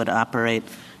predicates would operate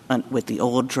with the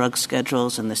old drug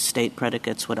schedules and the state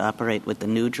predicates would operate with the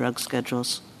new drug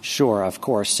schedules? Sure, of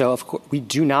course. So we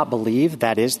do not believe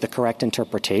that is the correct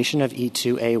interpretation of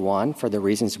E2A1 for the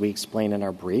reasons we explain in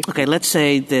our brief. Okay, let's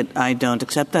say that I don't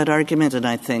accept that argument, and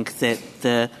I think that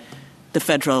the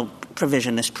federal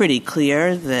provision is pretty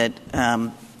clear that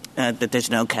there's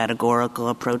no categorical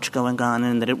approach going on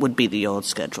and that it would be the old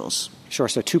schedules. Sure.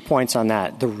 So 2 points on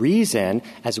that. The reason,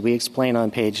 as we explain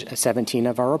on page 17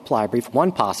 of our reply brief,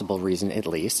 one possible reason at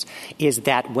least, is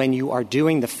that when you are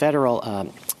doing the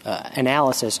federal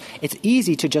analysis, it's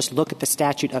easy to just look at the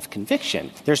statute of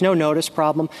conviction. There's no notice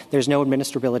problem. There's no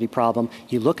administrability problem.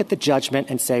 You look at the judgment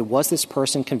and say, was this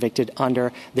person convicted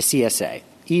under the CSA?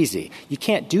 Easy. You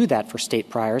can't do that for state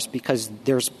priors because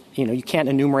you can't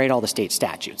enumerate all the state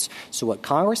statutes. So what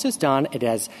Congress has done, it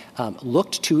has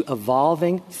looked to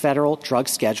evolving federal drug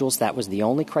schedules. That was the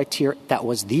only criteria. That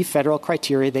was the federal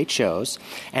criteria they chose.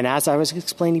 And as I was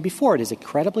explaining before, it is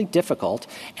incredibly difficult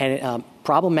and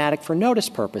problematic for notice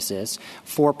purposes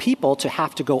for people to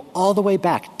have to go all the way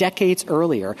back decades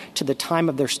earlier to the time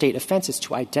of their state offenses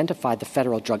to identify the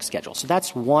federal drug schedule. So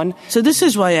that's one. So this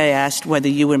is why I asked whether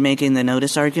you were making the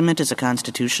notice argument as a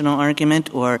constitutional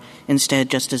argument or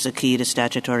instead just as a key to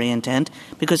statutory intent,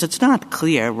 because it's not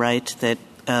clear, right, that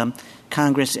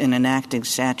Congress in enacting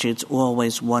statutes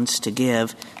always wants to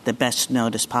give the best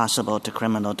notice possible to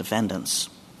criminal defendants.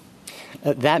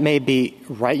 That may be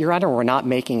right, Your Honor. We're not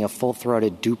making a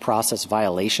full-throated due process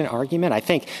violation argument. I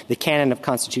think the canon of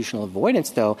constitutional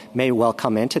avoidance, though, may well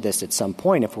come into this at some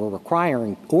point if we're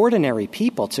requiring ordinary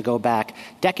people to go back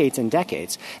decades and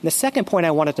decades. And the second point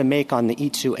I wanted to make on the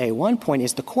E2A1 point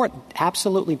is the Court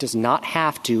absolutely does not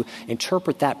have to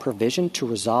interpret that provision to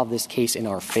resolve this case in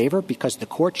our favor, because the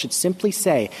Court should simply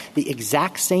say the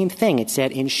exact same thing it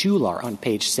said in Shular on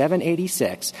page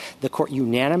 786. The Court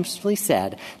unanimously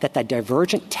said that the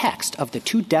divergent text of the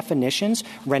two definitions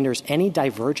renders any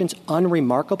divergence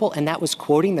unremarkable, and that was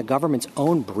quoting the government's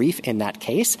own brief in that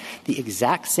case. The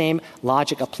exact same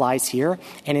logic applies here.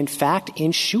 And in fact,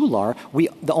 in Shular,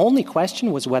 the only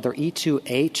question was whether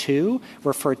E2A2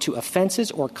 referred to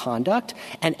offenses or conduct,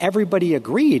 and everybody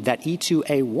agreed that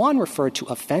E2A1 referred to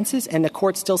offenses, and the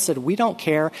Court still said, we don't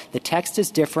care, the text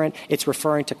is different, it's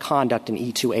referring to conduct in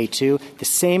E2A2. The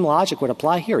same logic would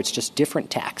apply here. It's just different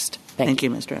text. Thank you,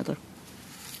 Mr. Adler.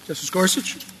 Justice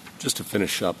Gorsuch? Just to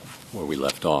finish up where we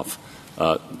left off,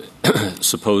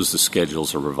 suppose the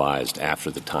schedules are revised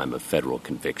after the time of federal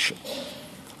conviction.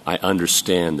 I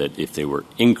understand that if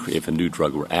a new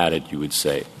drug were added, you would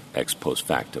say ex post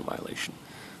facto violation.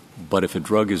 But if a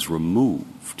drug is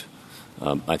removed,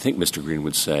 I think Mr. Green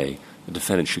would say the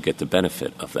defendant should get the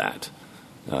benefit of that.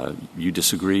 You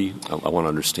disagree? I want to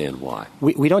understand why.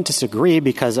 We don't disagree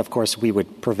because, of course, we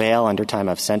would prevail under time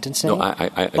of sentencing. No,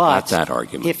 I got that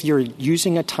argument. If you're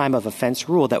using a time of offense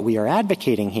rule that we are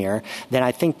advocating here, then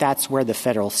I think that's where the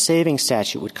federal savings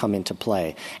statute would come into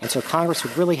play. And so Congress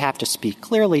would really have to speak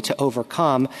clearly to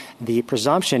overcome the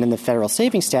presumption in the federal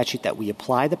savings statute that we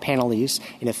apply the penalties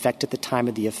in effect at the time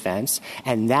of the offense.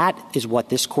 And that is what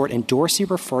this Court in Dorsey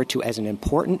referred to as an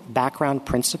important background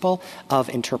principle of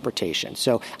interpretation.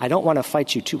 So I don't want to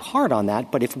fight you too hard on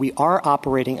that, but if we are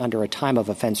operating under a time of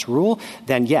offense rule,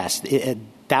 then yes,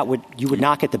 you would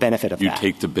not get the benefit of that. You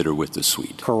take the bitter with the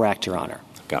sweet. Correct, Your Honor.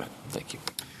 Got it. Thank you.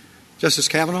 Justice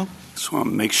Kavanaugh? Just want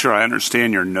to make sure I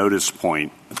understand your notice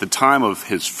point. At the time of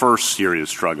his first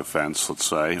serious drug offense, let's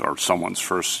say, or someone's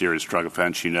first serious drug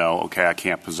offense, okay, I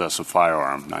can't possess a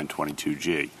firearm,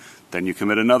 922G. Then you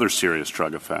commit another serious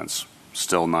drug offense,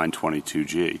 still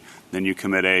 922G. Then you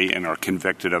commit and are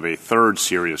convicted of a third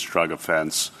serious drug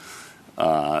offense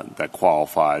that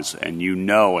qualifies, and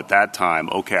at that time,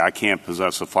 okay, I can't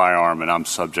possess a firearm and I'm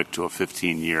subject to a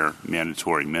 15-year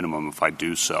mandatory minimum if I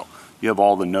do so. You have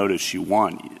all the notice you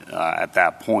want at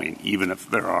that point, even if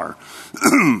there are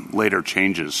later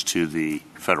changes to the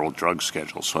federal drug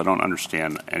schedule. So I don't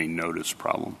understand any notice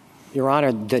problem. Your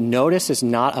Honor, the notice is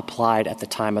not applied at the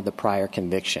time of the prior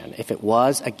conviction. If it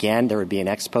was, again, there would be an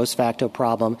ex post facto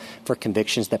problem for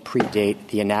convictions that predate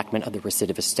the enactment of the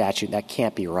recidivist statute. That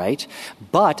can't be right.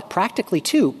 But practically,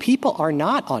 too, people are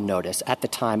not on notice at the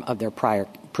time of their prior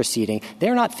proceeding.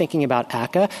 They're not thinking about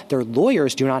ACCA. Their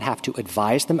lawyers do not have to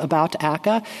advise them about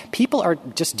ACCA. People are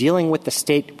just dealing with the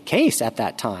state case at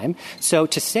that time. So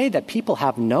to say that people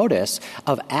have notice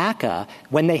of ACCA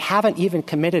when they haven't even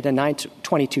committed a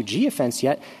 922G offense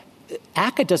yet,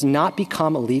 ACCA does not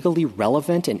become legally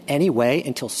relevant in any way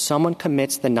until someone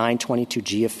commits the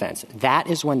 922G offense. That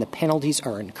is when the penalties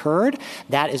are incurred.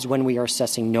 That is when we are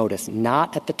assessing notice,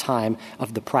 not at the time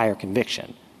of the prior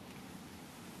conviction.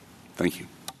 Thank you.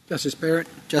 Justice Barrett?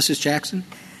 Justice Jackson?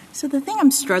 So the thing I'm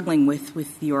struggling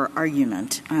with your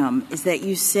argument is that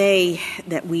you say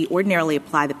that we ordinarily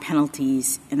apply the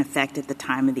penalties in effect at the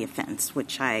time of the offense,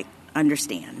 which I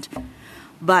understand.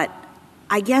 But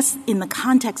I guess in the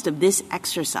context of this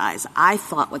exercise, I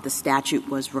thought what the statute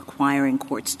was requiring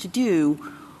courts to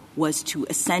do was to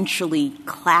essentially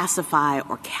classify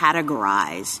or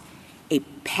categorize a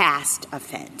past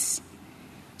offense.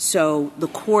 So the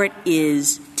court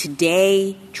is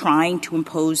today trying to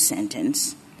impose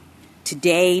sentence,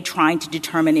 today trying to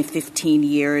determine if 15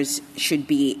 years should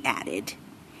be added,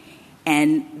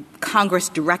 and Congress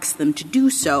directs them to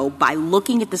do so by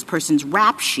looking at this person's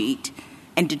rap sheet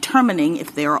and determining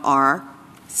if there are,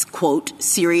 quote,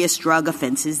 serious drug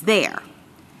offenses there.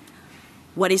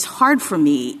 What is hard for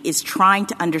me is trying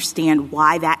to understand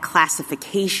why that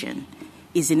classification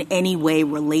is in any way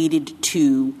related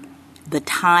to the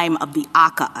time of the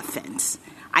ACCA offense.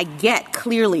 I get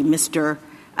clearly Mr.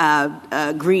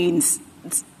 Green's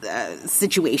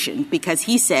situation because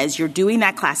he says you're doing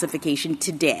that classification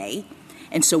today,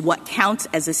 and so what counts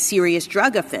as a serious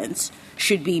drug offense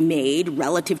should be made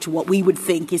relative to what we would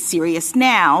think is serious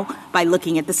now by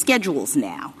looking at the schedules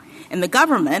now. And the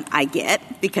government, I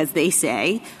get, because they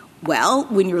say, well,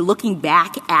 when you're looking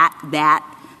back at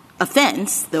that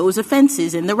offense, those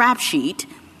offenses in the rap sheet,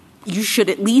 you should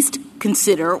at least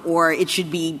consider, or it should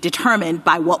be determined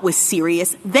by what was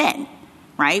serious then.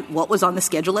 right? What was on the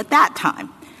schedule at that time?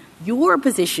 Your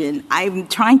position, I'm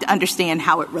trying to understand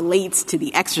how it relates to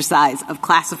the exercise of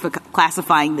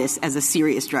classifying this as a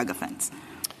serious drug offense.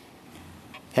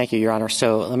 Thank you, Your Honor.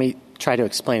 So let me try to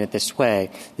explain it this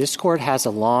way. This Court has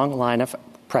a long line of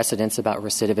precedents about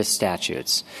recidivist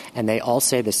statutes, and they all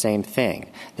say the same thing,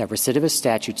 that recidivist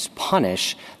statutes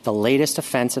punish the latest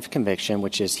offense of conviction,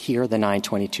 which is here the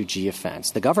 922G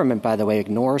offense. The government, by the way,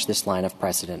 ignores this line of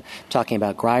precedent, talking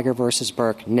about Greiger versus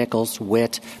Burke, Nichols,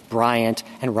 Witt, Bryant,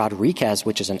 and Rodriguez,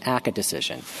 which is an ACCA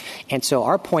decision. And so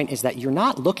our point is that you're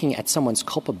not looking at someone's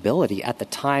culpability at the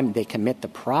time they commit the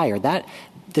prior.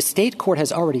 The state court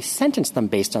has already sentenced them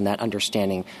based on that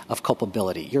understanding of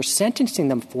culpability. You're sentencing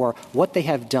them for what they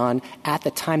have done at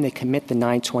the time they commit the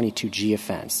 922G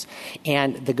offense.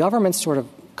 And the government's sort of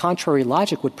contrary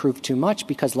logic would prove too much,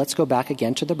 because let's go back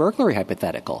again to the burglary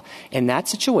hypothetical. In that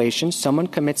situation, someone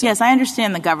commits... Yes, I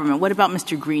understand the government. What about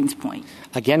Mr. Green's point?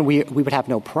 Again, we would have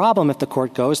no problem if the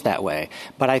court goes that way.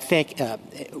 But I think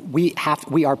we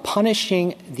are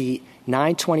punishing the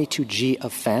 922G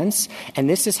offense, and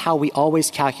this is how we always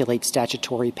calculate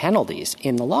statutory penalties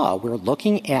in the law. We're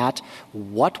looking at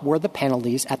what were the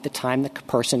penalties at the time the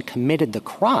person committed the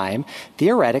crime.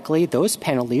 Theoretically, those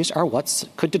penalties are what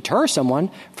could deter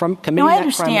someone from committing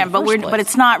that crime. No, I understand, but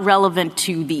it's not relevant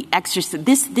to the exercise.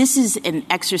 This is an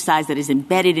exercise that is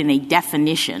embedded in a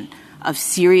definition of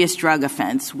serious drug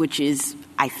offense, which is,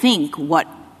 I think, what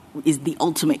is the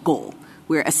ultimate goal.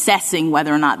 We're assessing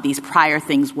whether or not these prior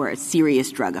things were a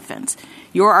serious drug offense.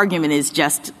 Your argument is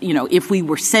just, if we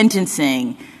were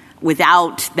sentencing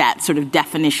without that sort of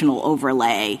definitional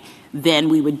overlay, then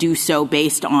we would do so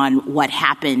based on what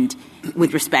happened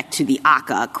with respect to the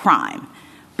ACCA crime.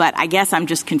 But I guess I'm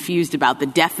just confused about the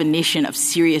definition of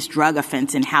serious drug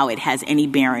offense and how it has any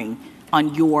bearing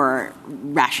on your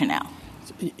rationale.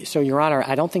 So, Your Honor,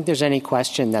 I don't think there's any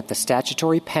question that the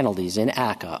statutory penalties in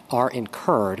ACCA are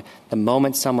incurred the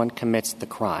moment someone commits the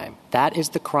crime. That is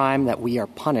the crime that we are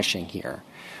punishing here,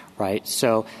 right?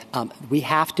 So we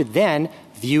have to then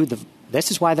view this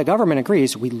is why the government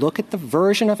agrees. We look at the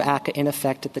version of ACCA in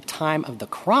effect at the time of the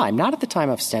crime, not at the time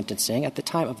of sentencing, at the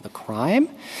time of the crime.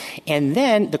 And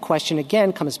then the question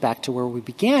again comes back to where we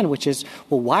began, which is,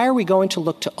 well, why are we going to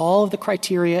look to all of the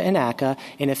criteria in ACCA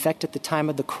in effect at the time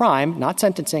of the crime, not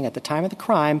sentencing, at the time of the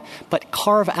crime, but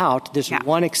carve out this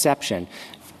one exception?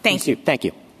 Thank you. Thank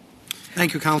you.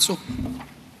 Thank you, counsel.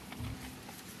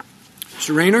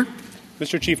 Mr. Rayner?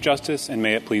 Mr. Chief Justice, and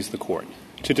may it please the Court.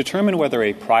 To determine whether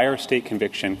a prior state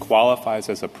conviction qualifies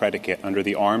as a predicate under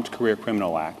the Armed Career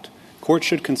Criminal Act, courts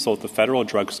should consult the federal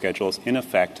drug schedules in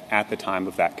effect at the time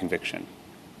of that conviction.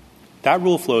 That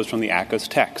rule flows from the ACCA's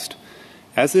text.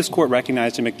 As this Court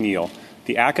recognized in McNeil,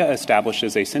 the ACCA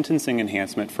establishes a sentencing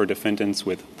enhancement for defendants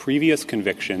with previous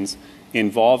convictions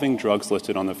involving drugs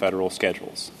listed on the federal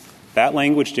schedules. That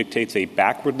language dictates a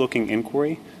backward-looking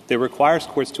inquiry that requires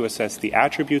courts to assess the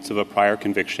attributes of a prior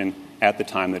conviction at the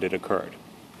time that it occurred.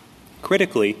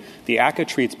 Critically, the ACCA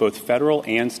treats both federal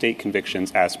and state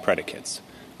convictions as predicates.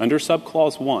 Under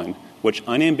Subclause 1, which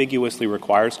unambiguously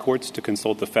requires courts to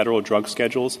consult the federal drug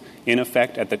schedules in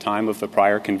effect at the time of the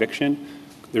prior conviction,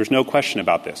 there's no question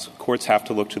about this. Courts have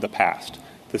to look to the past.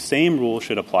 The same rule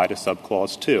should apply to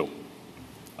Subclause 2.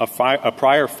 A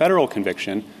prior federal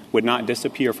conviction would not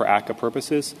disappear for ACCA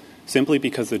purposes simply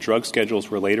because the drug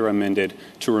schedules were later amended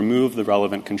to remove the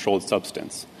relevant controlled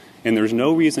substance. And there's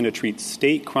no reason to treat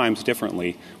state crimes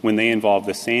differently when they involve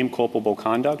the same culpable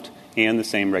conduct and the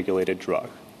same regulated drug.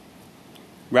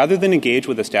 Rather than engage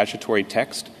with a statutory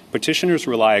text, petitioners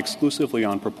rely exclusively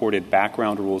on purported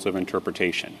background rules of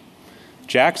interpretation.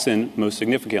 Jackson, most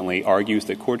significantly, argues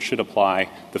that courts should apply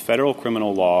the federal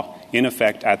criminal law in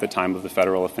effect at the time of the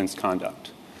federal offense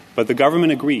conduct. But the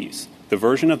government agrees. The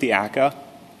version of the ACCA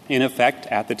in effect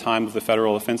at the time of the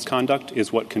federal offense conduct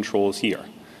is what controls here.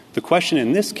 The question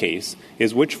in this case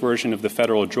is which version of the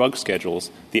federal drug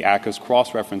schedules the ACCA's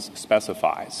cross-reference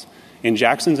specifies. And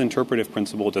Jackson's interpretive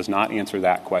principle does not answer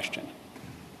that question.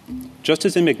 Just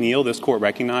as in McNeil, this Court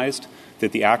recognized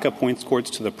that the ACCA points courts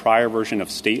to the prior version of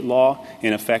state law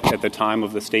in effect at the time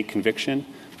of the state conviction,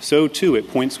 so too it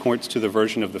points courts to the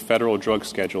version of the federal drug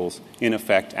schedules in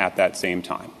effect at that same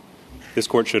time. This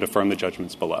Court should affirm the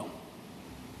judgments below.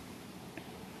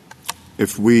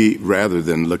 If we, rather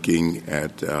than looking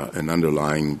at an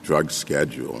underlying drug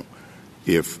schedule,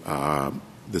 if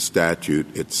the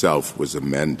statute itself was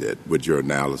amended, would your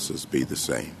analysis be the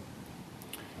same?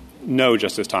 No,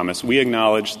 Justice Thomas. We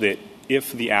acknowledge that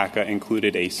if the ACCA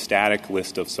included a static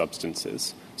list of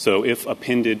substances, so if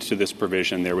appended to this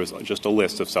provision there was just a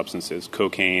list of substances,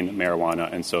 cocaine,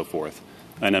 marijuana, and so forth,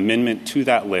 an amendment to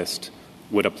that list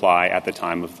would apply at the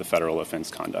time of the federal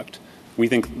offense conduct. We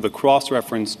think the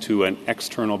cross-reference to an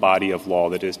external body of law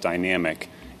that is dynamic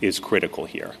is critical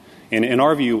here. And in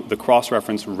our view, the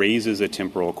cross-reference raises a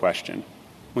temporal question.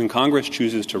 When Congress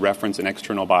chooses to reference an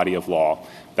external body of law,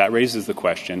 that raises the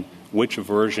question, which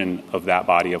version of that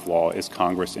body of law is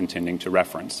Congress intending to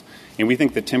reference? And we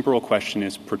think the temporal question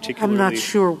is particularly— I'm not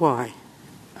sure why.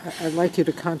 I'd like you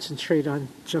to concentrate on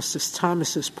Justice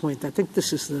Thomas's point. I think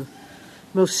this is the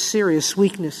most serious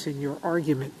weakness in your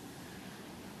argument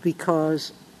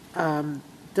because it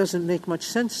doesn't make much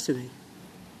sense to me.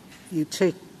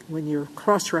 When you're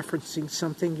cross-referencing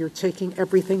something, you're taking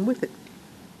everything with it.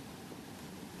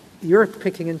 You're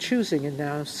picking and choosing and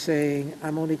now saying,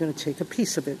 I'm only going to take a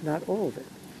piece of it, not all of it.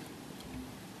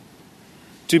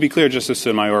 To be clear, Justice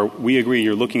Sotomayor, we agree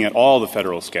you're looking at all the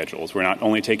federal schedules. We're not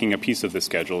only taking a piece of the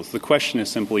schedules. The question is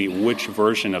simply which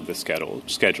version of the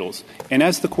schedules. And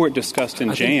as the Court discussed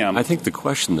in JAM— I think the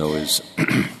question, though, is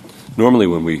normally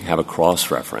when we have a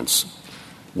cross-reference,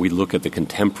 we look at the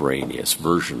contemporaneous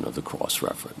version of the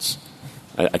cross-reference.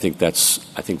 I think that's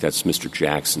Mr.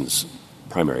 Jackson's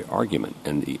primary argument.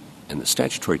 And the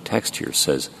statutory text here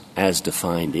says, as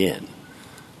defined in,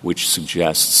 which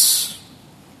suggests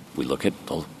we look at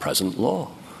the present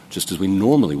law, just as we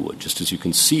normally would, just as you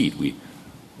concede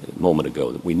a moment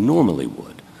ago that we normally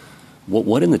would.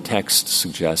 What in the text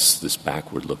suggests this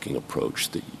backward-looking approach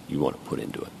that you want to put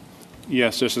into it?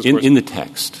 Yes, Justice in the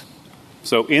text.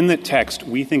 So in the text,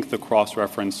 we think the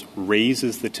cross-reference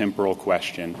raises the temporal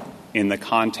question. In the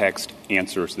context,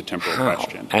 answers the temporal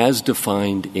question. As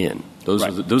defined in. Those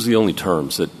are the only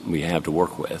terms that we have to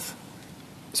work with.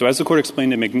 So as the Court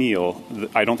explained to McNeil,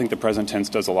 I don't think the present tense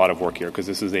does a lot of work here because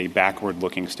this is a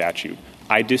backward-looking statute.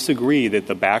 I disagree that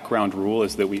the background rule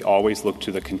is that we always look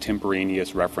to the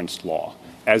contemporaneous referenced law.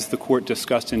 As the Court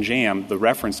discussed in JAM, the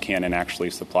reference canon actually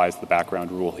supplies the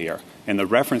background rule here. And the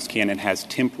reference canon has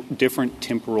different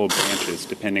temporal branches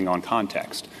depending on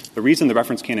context. The reason the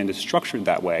reference canon is structured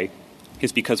that way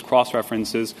is because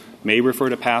cross-references may refer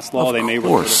to past law, they may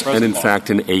refer to present law. And in fact,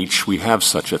 in H, we have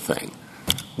such a thing.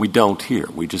 We don't here.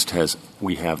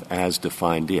 We have as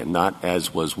defined in, not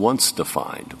as was once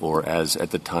defined, or as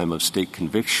at the time of state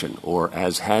conviction, or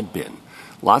as had been.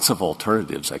 Lots of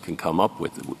alternatives I can come up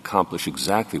with that would accomplish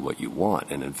exactly what you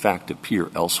want and, in fact, appear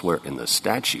elsewhere in the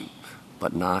statute,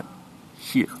 but not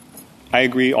here. I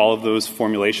agree all of those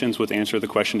formulations would answer the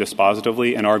question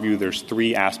dispositively. In our view, there's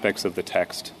three aspects of the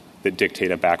text that dictate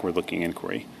a backward-looking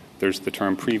inquiry. There's the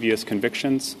term previous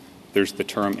convictions. There's the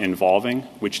term involving,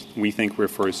 which we think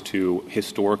refers to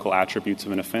historical attributes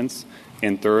of an offense.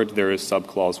 And third, there is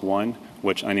subclause 1,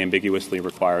 which unambiguously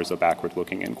requires a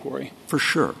backward-looking inquiry. For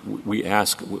sure. We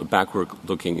ask a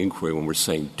backward-looking inquiry when we're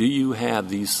saying, do you have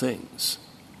these things,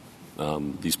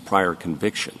 these prior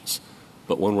convictions?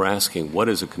 But when we're asking what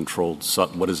is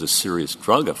a serious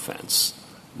drug offense,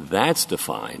 that's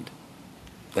defined.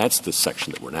 That's the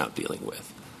section that we're now dealing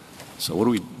with. So what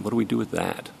do we do with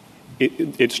that?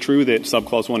 It's true that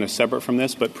subclause 1 is separate from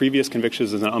this, but previous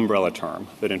convictions is an umbrella term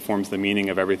that informs the meaning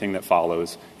of everything that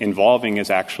follows. Involving is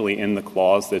actually in the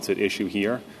clause that's at issue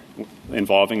here.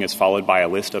 Involving is followed by a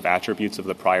list of attributes of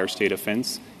the prior state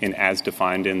offense, and as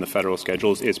defined in the federal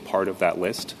schedules is part of that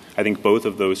list. I think both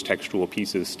of those textual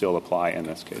pieces still apply in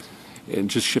this case.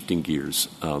 And just shifting gears,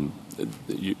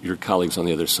 your colleagues on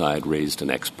the other side raised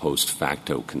an ex post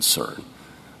facto concern.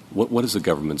 What is the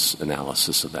government's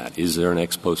analysis of that? Is there an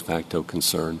ex post facto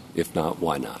concern? If not,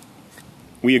 why not?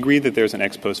 We agree that there's an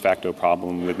ex post facto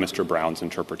problem with Mr. Brown's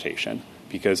interpretation,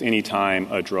 because any time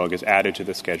a drug is added to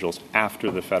the schedules after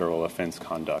the federal offense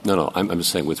conduct. No, I'm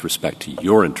just saying with respect to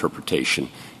your interpretation,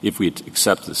 if we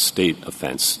accept the state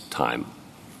offense time,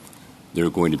 there are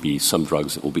going to be some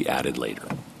drugs that will be added later.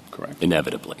 Correct.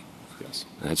 Inevitably. Yes.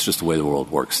 And that's just the way the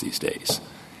world works these days.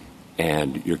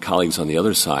 And your colleagues on the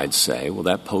other side say, well,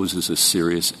 that poses a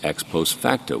serious ex post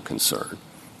facto concern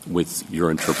with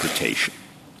your interpretation.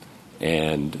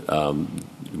 And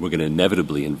we're going to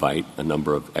inevitably invite a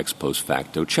number of ex post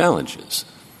facto challenges.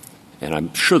 And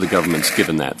I'm sure the government's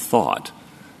given that thought.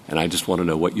 And I just want to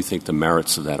know what you think the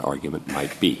merits of that argument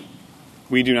might be.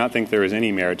 We do not think there is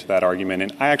any merit to that argument.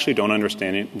 And I actually don't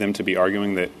understand them to be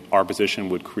arguing that our position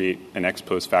would create an ex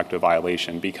post facto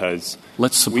violation because—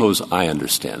 Let's suppose I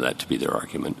understand that to be their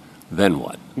argument. Then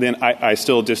what? Then I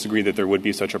still disagree that there would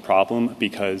be such a problem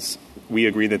because We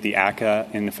agree that the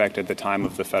ACCA, in effect, at the time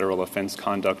of the federal offense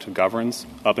conduct governs.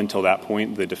 Up until that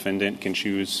point, the defendant can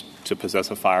choose to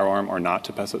possess a firearm or not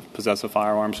to possess a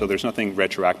firearm. So there's nothing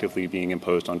retroactively being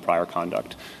imposed on prior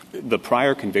conduct. The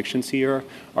prior convictions here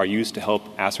are used to help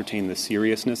ascertain the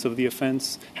seriousness of the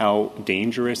offense, how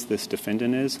dangerous this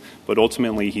defendant is, but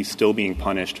ultimately he's still being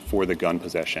punished for the gun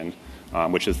possession,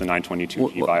 which is the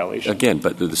 922G violation. Again,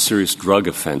 but the serious drug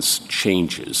offense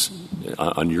changes.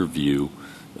 On your view,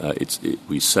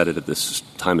 we set it at this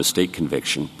time of state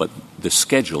conviction, but the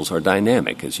schedules are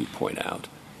dynamic, as you point out,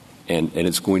 and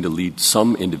it's going to lead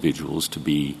some individuals to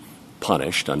be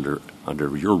punished under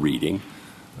your reading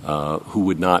who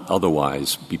would not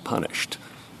otherwise be punished.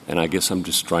 And I guess I'm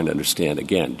just trying to understand,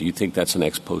 again, do you think that's an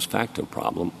ex post facto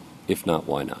problem? If not,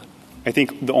 why not? I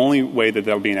think the only way that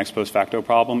would be an ex post facto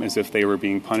problem is if they were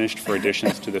being punished for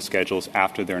additions to the schedules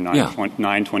after their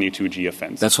 922G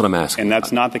offense. That's what I'm asking. And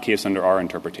that's not the case under our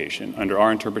interpretation. Under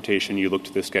our interpretation, you look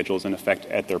to the schedules in effect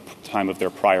at their time of their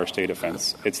prior state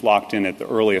offense. It's locked in at the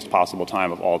earliest possible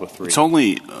time of all the three. It's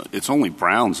only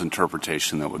Brown's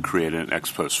interpretation that would create an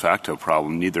ex post facto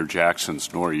problem. Neither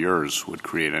Jackson's nor yours would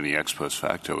create any ex post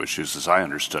facto issues, as I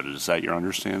understood it. Is that your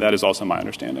understanding? That is also my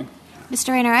understanding.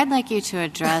 Mr. Rayner, I'd like you to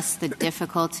address the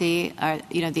difficulty,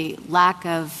 the lack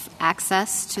of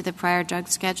access to the prior drug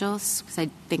schedules, because I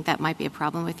think that might be a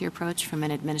problem with your approach from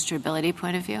an administrability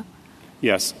point of view.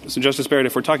 Yes. So, Justice Barrett,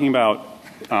 if we're talking about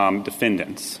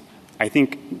defendants, I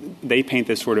think they paint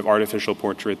this sort of artificial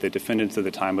portrait that defendants at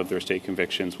the time of their state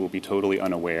convictions will be totally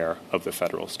unaware of the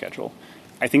federal schedule.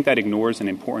 I think that ignores an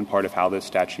important part of how this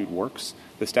statute works.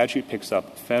 The statute picks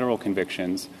up federal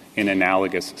convictions in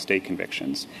analogous state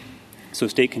convictions. So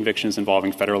state convictions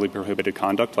involving federally prohibited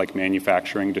conduct like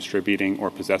manufacturing, distributing, or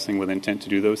possessing with intent to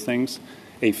do those things,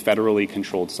 a federally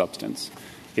controlled substance.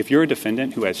 If you're a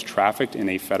defendant who has trafficked in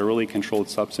a federally controlled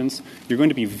substance, you're going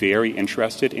to be very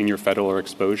interested in your federal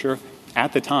exposure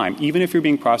at the time, even if you're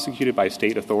being prosecuted by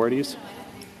state authorities.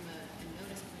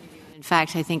 In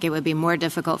fact, I think it would be more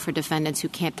difficult for defendants who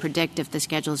can't predict if the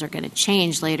schedules are going to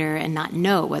change later and not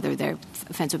know whether their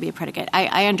offense will be a predicate.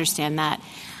 I understand that.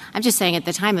 I'm just saying at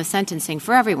the time of sentencing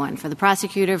for everyone, for the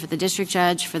prosecutor, for the district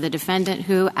judge, for the defendant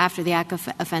who, after the act of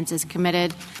offense is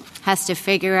committed, has to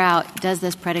figure out, does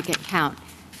this predicate count?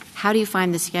 How do you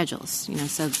find the schedules?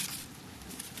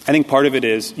 I think part of it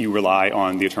is you rely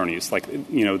on the attorneys.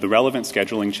 The relevant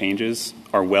scheduling changes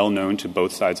are well known to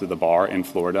both sides of the bar in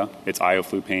Florida. It's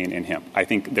ioflupane and hemp. I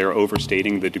think they're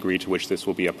overstating the degree to which this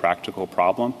will be a practical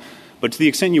problem. But to the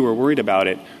extent you were worried about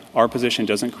it, our position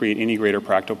doesn't create any greater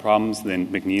practical problems than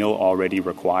McNeil already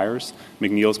requires.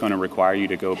 McNeil's going to require you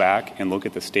to go back and look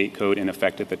at the state code in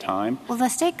effect at the time. Well, the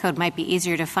state code might be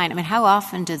easier to find. I mean, how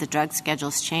often do the drug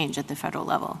schedules change at the federal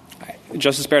level?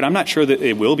 Justice Barrett, I'm not sure that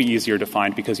it will be easier to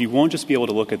find because you won't just be able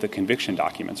to look at the conviction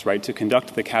documents, right? To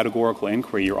conduct the categorical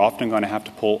inquiry, you're often going to have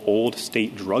to pull old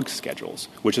state drug schedules,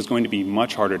 which is going to be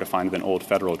much harder to find than old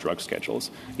federal drug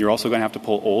schedules. You're also going to have to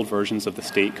pull old versions of the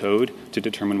state code to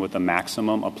determine what the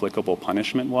maximum applicable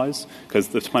punishment was, because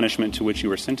the punishment to which you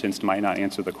were sentenced might not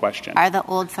answer the question. Are the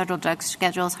old federal drug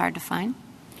schedules hard to find?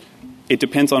 It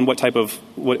depends on what type of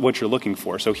what you're looking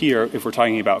for. So here, if we're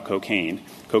talking about cocaine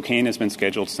has been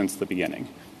scheduled since the beginning.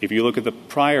 If you look at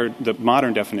the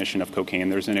modern definition of cocaine,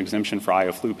 there's an exemption for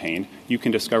ioflupane. You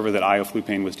can discover that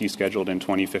ioflupane was descheduled in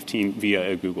 2015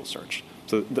 via a Google search.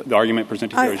 So the argument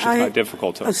presented here is just not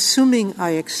difficult to. Assuming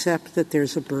I accept that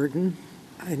there's a burden,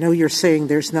 I know you're saying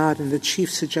there's not, and the Chief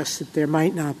suggested there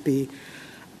might not be.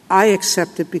 I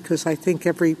accept it because I think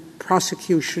every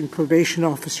prosecution, probation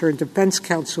officer, and defense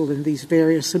counsel in these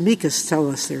various amicus tell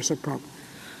us there's a problem.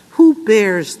 Who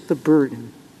bears the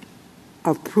burden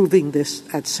of proving this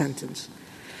at sentence?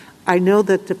 I know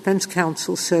that defense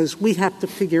counsel says we have to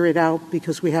figure it out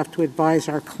because we have to advise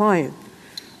our client.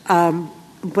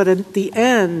 But at the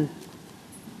end,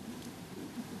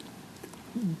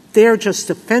 they're just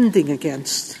defending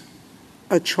against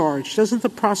a charge. Doesn't the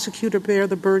prosecutor bear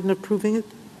the burden of proving it?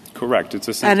 Correct. It's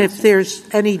a sentence. And if there's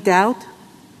any doubt,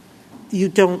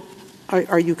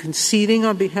 are you conceding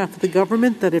on behalf of the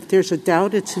government that if there's a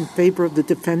doubt, it's in favor of the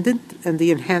defendant and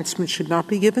the enhancement should not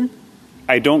be given?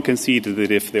 I don't concede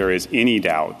that if there is any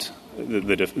doubt,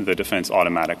 the defense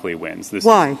automatically wins.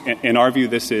 Why? In our view,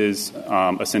 this is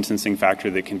a sentencing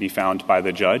factor that can be found by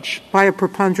the judge. By a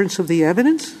preponderance of the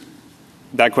evidence?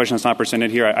 That question is not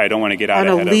presented here. I don't want to get out ahead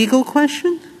of it. On a legal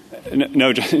question?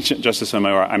 No, Justice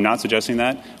Sotomayor, I'm not suggesting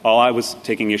that. All I was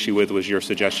taking issue with was your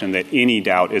suggestion that any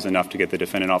doubt is enough to get the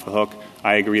defendant off the hook.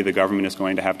 I agree the government is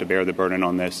going to have to bear the burden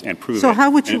on this and prove it. So how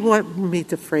would you want me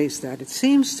to phrase that? It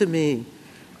seems to me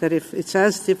that if it's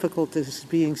as difficult as is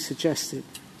being suggested,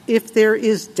 if there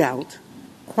is doubt,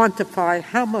 quantify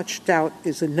how much doubt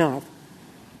is enough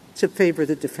to favor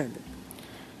the defendant?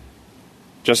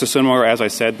 Justice Sotomayor, as I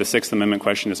said, the Sixth Amendment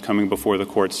question is coming before the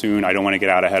court soon. I don't want to get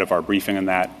out ahead of our briefing on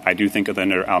that. I do think that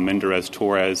under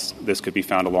Almendarez-Torres, this could be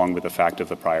found along with the fact of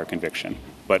the prior conviction.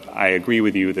 But I agree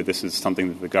with you that this is something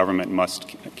that the government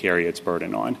must carry its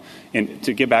burden on. And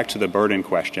to get back to the burden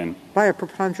question. By a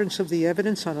preponderance of the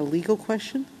evidence on a legal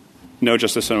question? No,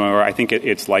 Justice Sotomayor. I think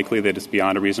it's likely that it's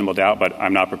beyond a reasonable doubt, but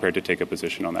I'm not prepared to take a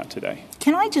position on that today.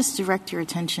 Can I just direct your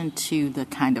attention to the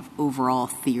kind of overall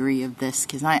theory of this?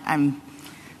 Because I'm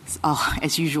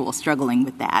as usual, struggling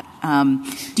with that.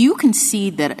 Do you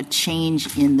concede that a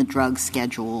change in the drug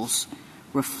schedules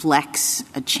reflects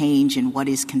a change in what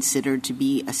is considered to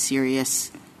be a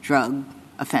serious drug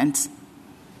offense?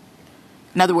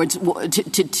 In other words,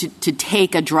 to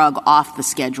take a drug off the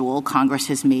schedule, Congress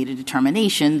has made a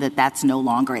determination that that's no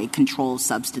longer a controlled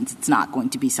substance. It's not going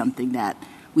to be something that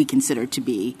we consider to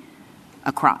be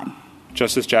a crime.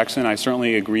 Justice Jackson, I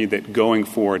certainly agree that going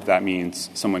forward, that means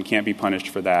someone can't be punished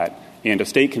for that, and a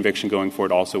state conviction going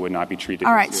forward also would not be treated.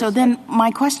 All right, so then my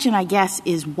question, I guess,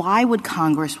 is why would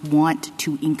Congress want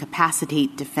to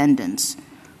incapacitate defendants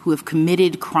who have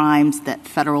committed crimes that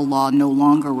federal law no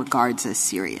longer regards as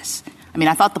serious? I mean,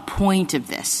 I thought the point of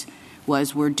this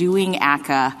was we're doing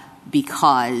ACCA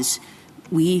because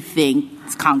we think,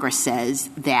 as Congress says,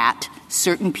 that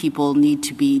certain people need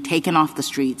to be taken off the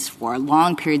streets for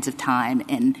long periods of time.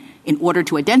 And in order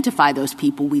to identify those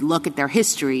people, we look at their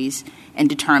histories and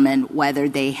determine whether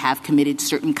they have committed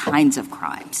certain kinds of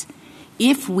crimes.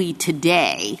 If we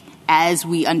today, as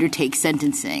we undertake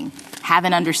sentencing, have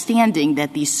an understanding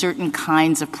that these certain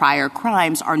kinds of prior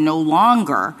crimes are no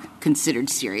longer considered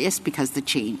serious because the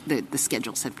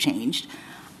schedules have changed,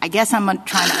 I guess I'm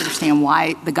trying to understand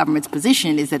why the government's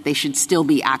position is that they should still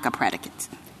be ACCA predicates.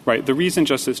 Right. The reason,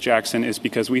 Justice Jackson, is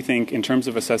because we think in terms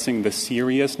of assessing the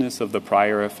seriousness of the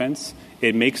prior offense,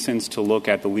 it makes sense to look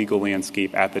at the legal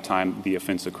landscape at the time the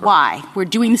offense occurred. Why? We're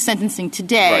doing the sentencing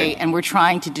today, right, and we're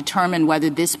trying to determine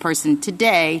whether this person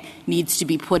today needs to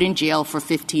be put in jail for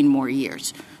 15 more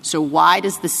years. So why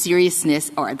does the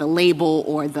seriousness or the label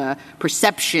or the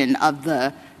perception of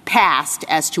the past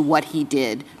as to what he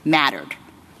did mattered?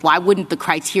 Why wouldn't the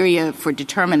criteria for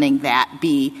determining that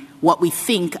be what we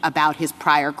think about his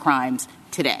prior crimes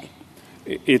today?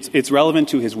 It's relevant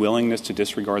to his willingness to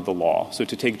disregard the law. So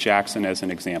to take Jackson as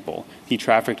an example, he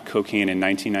trafficked cocaine in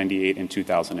 1998 and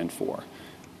 2004.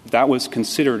 That was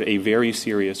considered a very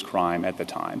serious crime at the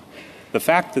time. The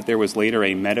fact that there was later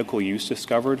a medical use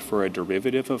discovered for a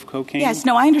derivative of cocaine. Yes,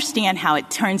 no, I understand how it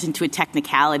turns into a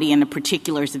technicality and the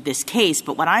particulars of this case,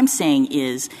 but what I'm saying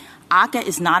is ACCA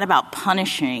is not about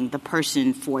punishing the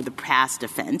person for the past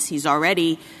offense. He's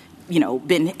already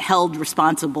been held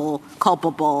responsible,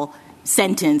 culpable,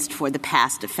 sentenced for the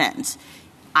past offense.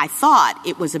 I thought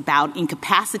it was about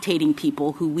incapacitating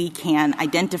people who we can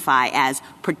identify as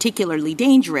particularly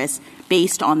dangerous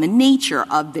based on the nature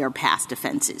of their past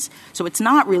offenses. So it's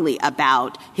not really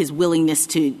about his willingness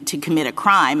to commit a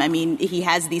crime. I mean, he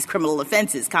has these criminal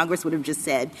offenses. Congress would have just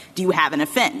said, do you have an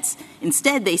offense?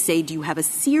 Instead, they say, do you have a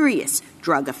serious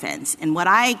drug offense? And what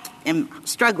I am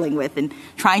struggling with and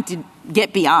trying to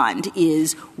get beyond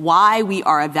is why we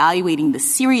are evaluating the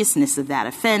seriousness of that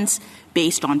offense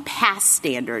based on past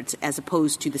standards as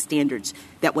opposed to the standards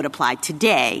that would apply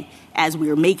today as we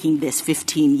are making this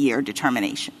 15-year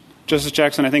determination. Justice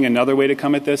Jackson, I think another way to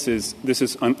come at this is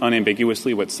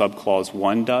unambiguously what Subclause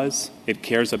 1 does. It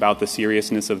cares about the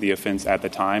seriousness of the offense at the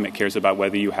time. It cares about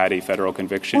whether you had a federal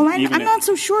conviction. Well, I'm not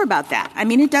so sure about that. I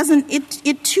mean,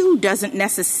 it too doesn't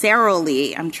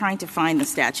necessarily, I'm trying to find the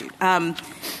statute.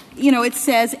 It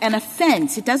says an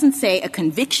offense. It doesn't say a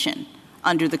conviction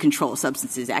under the Controlled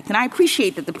Substances Act. And I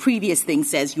appreciate that the previous thing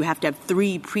says you have to have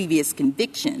 3 previous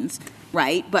convictions,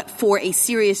 right? But for a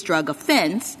serious drug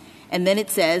offense, and then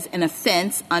it says an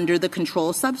offense under the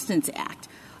Controlled Substance Act.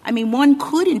 I mean, one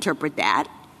could interpret that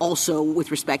also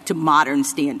with respect to modern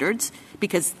standards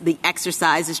because the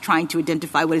exercise is trying to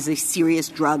identify what is a serious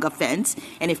drug offense.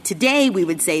 And if today we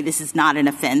would say this is not an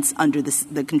offense under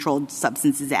the Controlled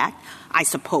Substances Act, I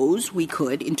suppose we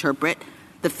could interpret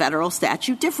the federal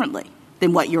statute differently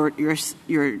than what you're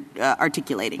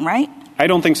articulating, right? I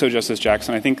don't think so, Justice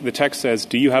Jackson. I think the text says,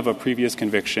 do you have a previous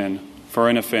conviction for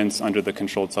an offense under the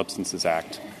Controlled Substances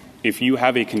Act? If you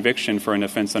have a conviction for an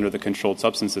offense under the Controlled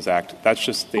Substances Act, that's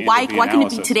just the end of the analysis. Why can it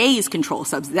be today's controlled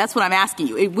substance? That's what I'm asking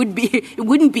you. It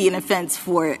wouldn't be an offense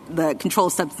for the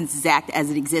Controlled Substances Act as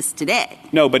it exists today.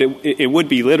 No, but it would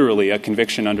be literally a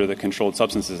conviction under the Controlled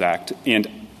Substances Act. And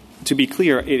to be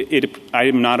clear, I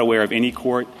am not aware of any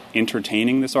court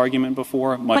entertaining this argument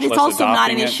before, much But it's less also not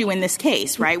adopting an it. issue in this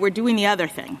case, right? We're doing the other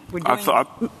thing.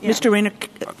 Mr. Rayner,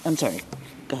 I'm sorry.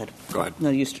 Go ahead. Go ahead. No,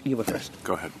 you were first.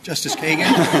 Go ahead. Justice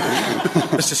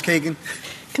Kagan? Justice Kagan?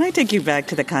 Can I take you back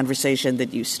to the conversation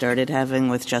that you started having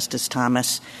with Justice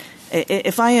Thomas?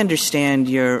 If I understand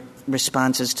your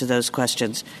responses to those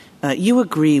questions, you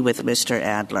agree with Mr.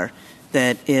 Adler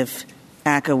that if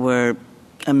ACCA were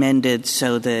amended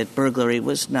so that burglary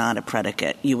was not a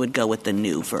predicate, you would go with the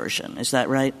new version. Is that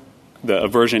right? The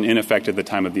version in effect at the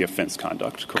time of the offense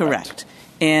conduct, correct.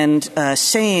 And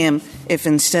same if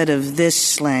instead of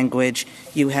this language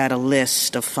you had a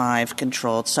list of 5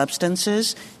 controlled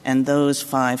substances and those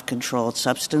 5 controlled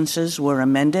substances were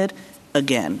amended,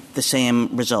 again, the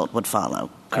same result would follow,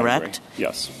 correct?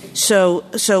 Yes.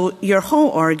 So your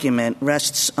whole argument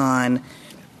rests on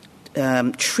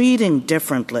treating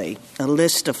differently a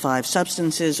list of 5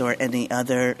 substances or any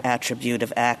other attribute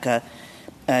of ACCA,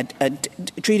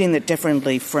 treating it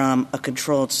differently from a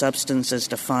controlled substance as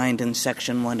defined in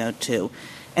Section 102.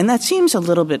 And that seems a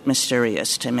little bit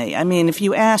mysterious to me. I mean, if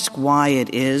you ask why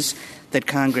it is that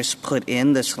Congress put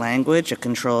in this language, a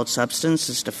controlled substance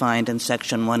is defined in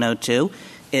Section 102,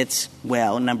 it's,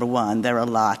 well, number one, there are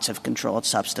lots of controlled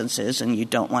substances, and you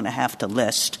don't want to have to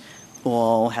list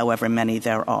all however many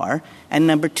there are. And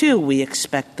number two, we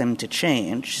expect them to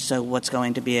change. So what's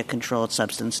going to be a controlled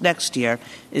substance next year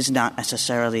is not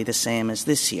necessarily the same as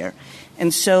this year.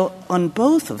 And so on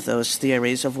both of those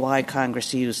theories of why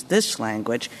Congress used this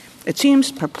language, it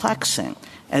seems perplexing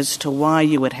as to why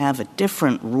you would have a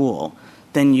different rule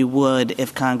than you would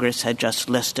if Congress had just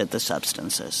listed the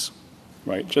substances.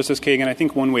 Right. Justice Kagan, I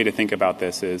think one way to think about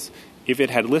this is if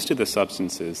it had listed the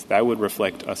substances, that would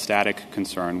reflect a static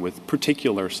concern with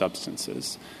particular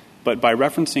substances. But by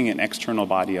referencing an external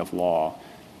body of law,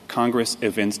 Congress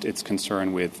evinced its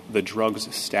concern with the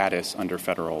drug's status under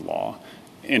federal law.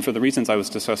 And for the reasons I was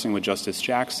discussing with Justice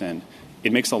Jackson,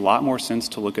 it makes a lot more sense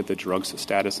to look at the drug's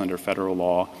status under federal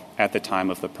law at the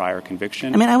time of the prior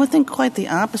conviction. I mean, I would think quite the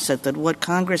opposite, that what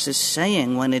Congress is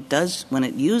saying when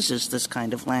it uses this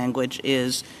kind of language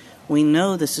is, we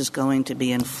know this is going to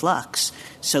be in flux,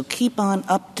 so keep on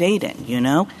updating, you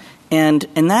know? And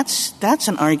that's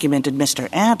an argument in Mr.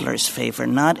 Adler's favor,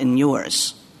 not in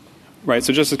yours. Right.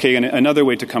 So, Justice Kagan, another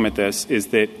way to come at this is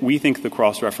that we think the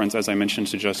cross-reference, as I mentioned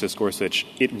to Justice Gorsuch,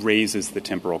 it raises the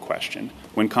temporal question.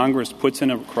 When Congress puts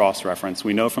in a cross-reference,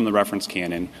 we know from the reference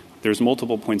canon there's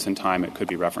multiple points in time it could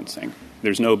be referencing.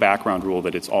 There's no background rule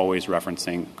that it's always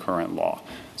referencing current law.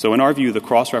 So in our view, the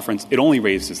cross-reference, it only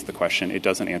raises the question. It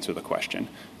doesn't answer the question.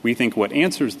 We think what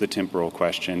answers the temporal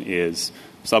question is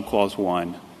subclause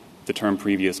 1, the term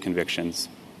previous convictions,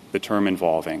 the term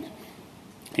involving,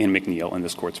 and McNeil in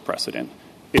this Court's precedent.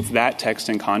 It's that text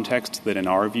and context that, in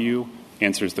our view,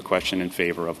 answers the question in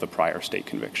favor of the prior state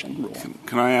conviction rule.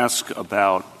 Can I ask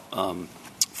about,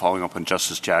 following up on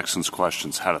Justice Jackson's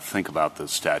questions, how to think about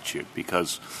this statute?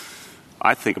 Because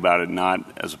I think about it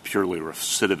not as a purely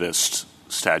recidivist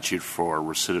statute for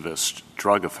recidivist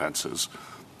drug offenses,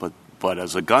 but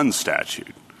as a gun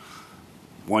statute.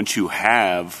 Once you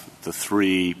have the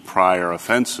 3 prior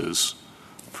offenses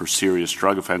for serious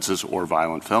drug offenses or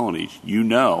violent felonies,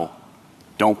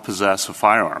 don't possess a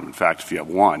firearm. In fact, if you have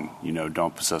 1,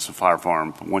 don't possess a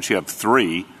firearm. But once you have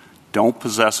 3, don't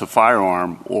possess a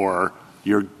firearm or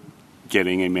you're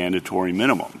getting a mandatory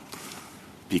minimum,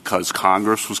 because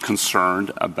Congress was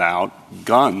concerned about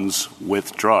guns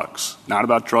with drugs, not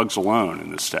about drugs alone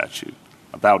in this statute,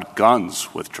 about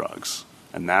guns with drugs.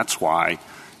 And that's why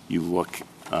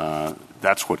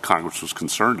that's what Congress was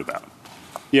concerned about.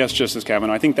 Yes, Justice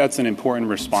Kavanaugh. I think that's an important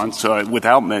response. So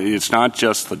it's not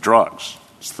just the drugs,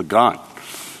 it's the gun.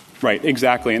 Right,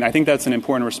 exactly. And I think that's an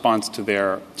important response to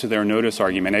their notice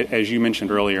argument. As you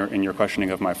mentioned earlier in your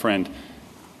questioning of my friend,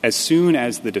 as soon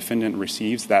as the defendant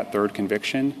receives that 3rd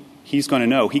conviction, he's going to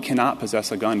know he cannot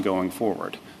possess a gun going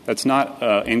forward. That's not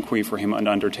an inquiry for him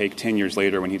to undertake 10 years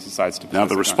later when he decides to possess a gun.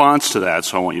 Now, the response to that,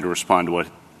 so I want you to respond to what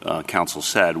counsel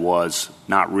said, was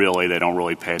not really. They don't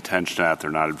really pay attention to that. They're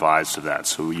not advised of that.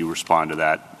 So will you respond to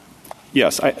that?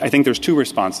 Yes, I think there's 2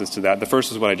 responses to that. The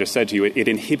first is what I just said to you. It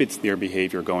inhibits their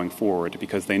behavior going forward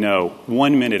because they know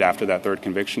 1 minute after that 3rd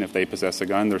conviction, if they possess a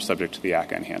gun, they're subject to the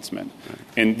ACCA enhancement. Right.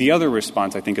 And the other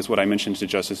response, I think, is what I mentioned to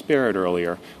Justice Barrett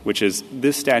earlier, which is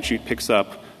this statute picks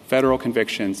up federal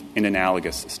convictions and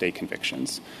analogous state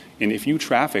convictions. And if you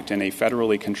trafficked in a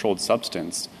federally controlled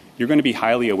substance, you're going to be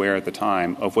highly aware at the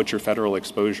time of what your federal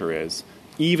exposure is,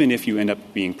 even if you end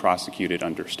up being prosecuted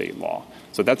under state law.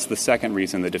 So that's the second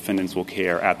reason the defendants will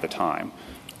care at the time.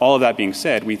 All of that being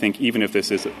said, we think even if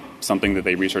this is something that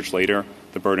they research later,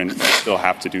 the burden still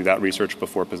have to do that research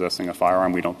before possessing a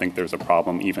firearm. We don't think there's a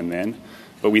problem even then.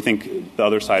 But we think the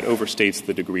other side overstates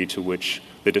the degree to which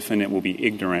the defendant will be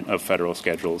ignorant of federal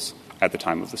schedules at the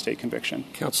time of the state conviction.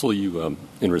 Counsel, you,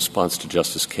 in response to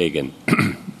Justice Kagan,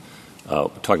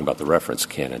 talking about the reference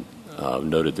canon,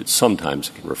 noted that sometimes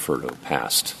it can refer to a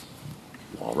past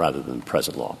law rather than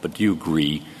present law. But do you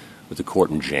agree with the court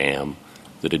in Jam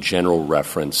that a general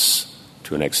reference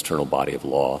to an external body of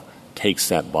law takes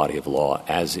that body of law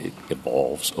as it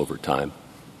evolves over time?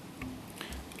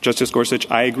 Justice Gorsuch,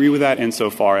 I agree with that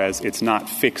insofar as it's not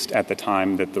fixed at the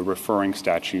time that the referring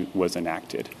statute was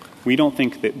enacted. We don't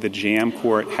think that the Jam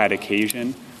court had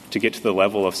occasion to get to the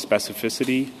level of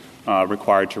specificity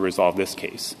required to resolve this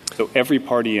case. So every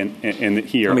party in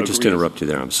here Let me just interrupt you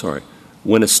there. I'm sorry.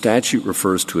 When a statute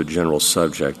refers to a general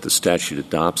subject, the statute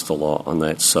adopts the law on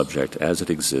that subject as it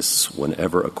exists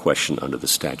whenever a question under the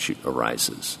statute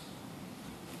arises.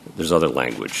 There's other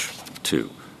language, too.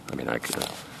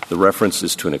 The reference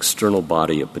is to an external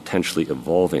body of potentially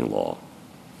evolving law.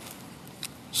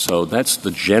 So that's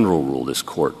the general rule this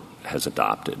court has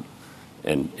adopted.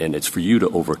 And it's for you to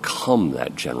overcome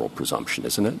that general presumption,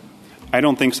 isn't it? I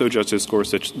don't think so, Justice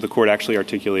Gorsuch. The court actually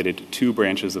articulated two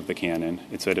branches of the canon.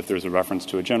 It said if there's a reference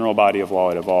to a general body of law,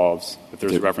 it evolves. If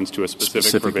there's a reference to a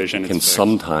specific provision, it can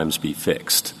sometimes be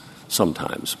fixed.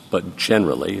 Sometimes. But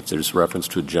generally, if there's reference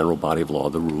to a general body of law,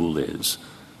 the rule is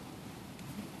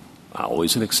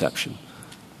always an exception,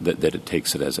 that it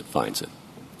takes it as it finds it.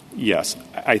 Yes.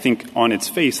 I think on its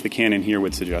face, the canon here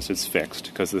would suggest it's fixed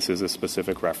because this is a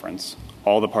specific reference.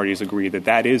 All the parties agree that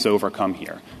that is overcome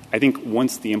here. I think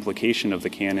once the implication of the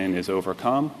canon is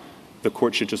overcome, the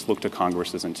court should just look to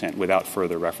Congress's intent without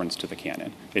further reference to the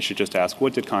canon. It should just ask,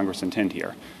 what did Congress intend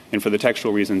here? And for the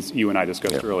textual reasons you and I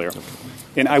discussed earlier.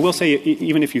 And I will say,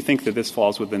 even if you think that this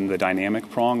falls within the dynamic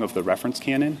prong of the reference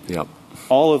canon,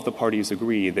 all of the parties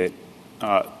agree that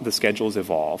the schedules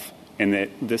evolve and that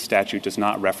this statute does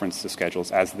not reference the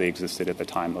schedules as they existed at the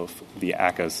time of the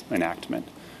ACCA's enactment.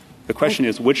 The question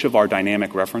is, which of our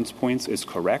dynamic reference points is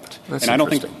correct? That's and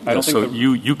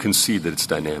you concede that it's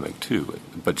dynamic, too,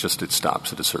 but just it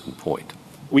stops at a certain point.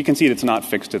 We concede it's not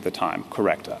fixed at the time,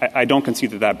 correct. I don't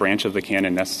concede that branch of the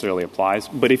canon necessarily applies,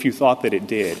 but if you thought that it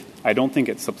did, I don't think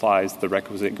it supplies the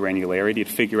requisite granularity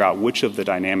to figure out which of the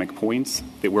dynamic points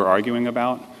that we're arguing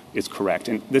about is correct.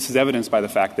 And this is evidenced by the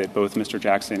fact that both Mr.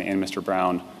 Jackson and Mr.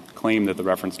 Brown claim that the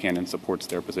reference canon supports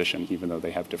their position, even though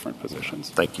they have different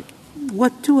positions. Thank you.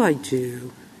 What do I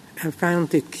do? I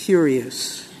found it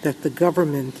curious that the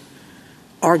government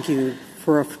argued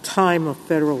for a time of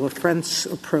federal offense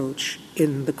approach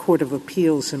in the Court of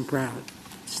Appeals in Brown.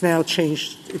 It's now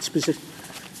changed its position.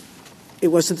 It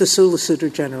wasn't the Solicitor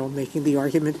General making the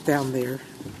argument down there.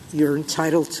 You're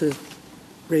entitled to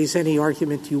raise any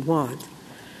argument you want.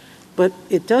 But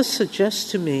it does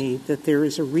suggest to me that there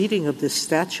is a reading of this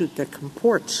statute that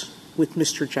comports with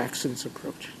Mr. Jackson's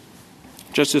approach.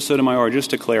 Justice Sotomayor, just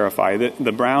to clarify,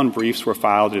 the Brown briefs were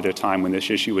filed at a time when this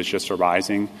issue was just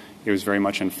arising. It was very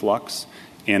much in flux.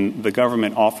 And the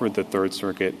government offered the Third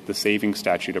Circuit the saving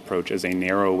statute approach as a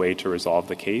narrow way to resolve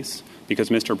the case because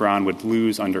Mr. Brown would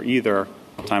lose under either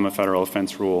time of federal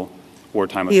offense rule or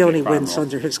time of state crime rule. He only wins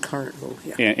under his current rule,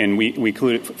 And we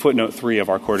included footnote 3 of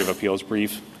our Court of Appeals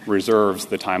brief reserves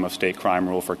the time of state crime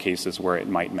rule for cases where it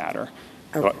might matter.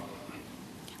 Okay.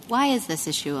 Why is this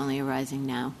issue only arising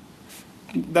now?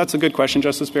 That's a good question,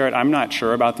 Justice Barrett. I'm not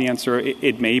sure about the answer.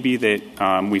 It may be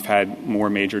that we've had more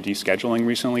major descheduling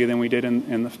recently than we did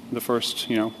in the first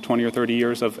 20 or 30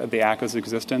 years of the ACCA's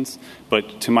existence.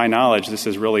 But to my knowledge, this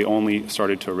has really only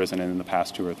started to arisen in the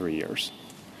past 2 or 3 years.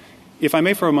 If I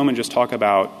may for a moment just talk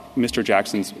about Mr.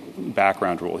 Jackson's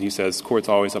background rule. He says courts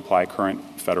always apply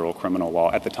current federal criminal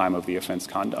law at the time of the offense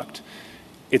conduct.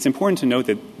 It's important to note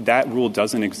that that rule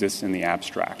doesn't exist in the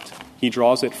abstract. He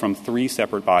draws it from 3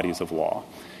 separate bodies of law.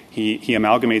 He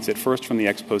amalgamates it first from the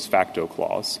ex post facto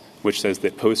clause, which says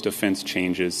that post-offense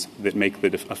changes that make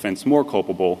the offense more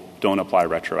culpable don't apply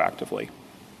retroactively.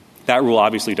 That rule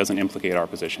obviously doesn't implicate our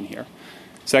position here.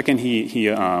 Second, he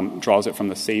draws it from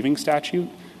the saving statute,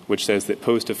 which says that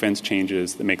post-offense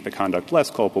changes that make the conduct less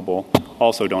culpable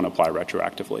also don't apply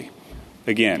retroactively.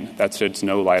 Again, that sheds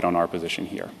no light on our position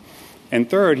here. And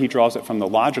third, he draws it from the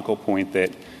logical point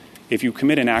that if you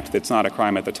commit an act that's not a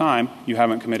crime at the time, you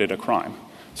haven't committed a crime.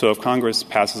 So if Congress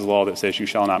passes a law that says you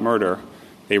shall not murder,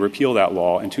 they repeal that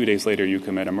law, and 2 days later you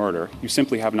commit a murder, you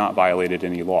simply have not violated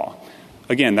any law.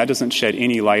 Again, that doesn't shed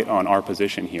any light on our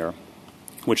position here,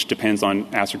 which depends on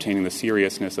ascertaining the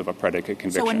seriousness of a predicate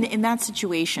conviction. So in that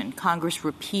situation, Congress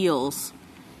repeals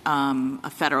a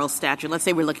federal statute. Let's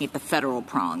say we're looking at the federal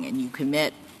prong, and you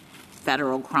commit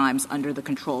federal crimes under the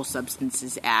Controlled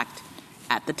Substances Act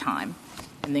at the time,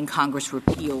 and then Congress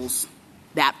repeals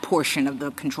that portion of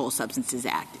the Controlled Substances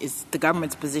Act. Is the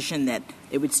government's position that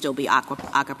it would still be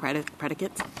ACCA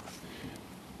predicates?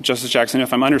 Justice Jackson,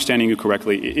 if I'm understanding you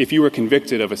correctly, if you were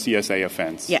convicted of a CSA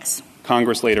offense, yes,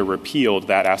 Congress later repealed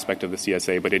that aspect of the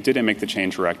CSA, but it didn't make the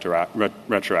change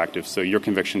retroactive, so your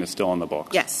conviction is still in the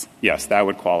books. Yes. Yes, that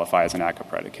would qualify as an ACCA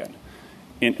predicate.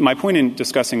 And my point in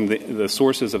discussing the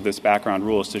sources of this background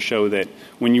rule is to show that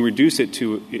when you reduce it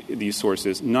to these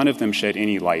sources, none of them shed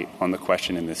any light on the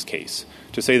question in this case.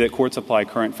 To say that courts apply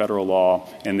current federal law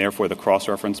and therefore the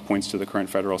cross-reference points to the current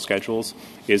federal schedules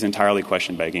is entirely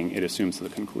question-begging. It assumes the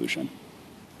conclusion.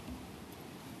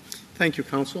 Thank you,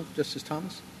 counsel. Justice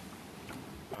Thomas?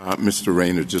 Mr.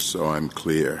 Rayner, just so I'm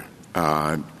clear,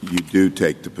 you do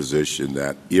take the position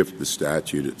that if the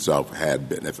statute itself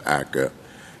if ACCA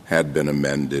had been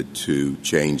amended to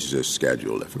change this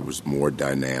schedule, if it was more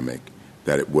dynamic,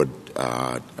 that it would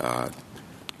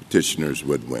petitioners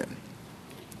would win.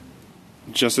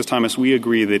 Justice Thomas, we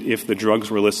agree that if the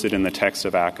drugs were listed in the text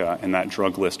of ACCA and that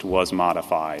drug list was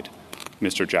modified,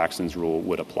 Mr. Jackson's rule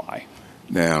would apply.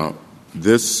 Now,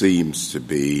 this seems to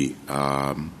be,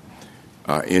 in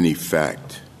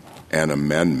effect, an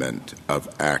amendment of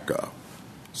ACCA.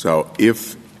 So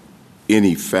if in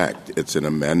effect, it's an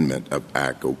amendment of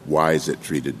ACCA. Why is it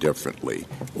treated differently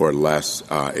or less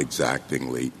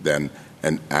exactingly than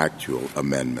an actual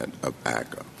amendment of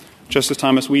ACCA? Justice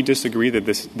Thomas, we disagree that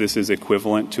this is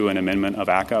equivalent to an amendment of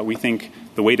ACCA. We think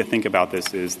the way to think about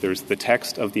this is there's the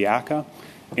text of the ACCA,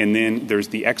 and then there's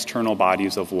the external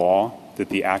bodies of law that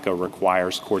the ACCA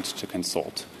requires courts to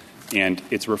consult. And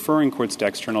it's referring courts to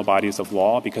external bodies of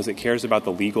law because it cares about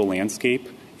the legal landscape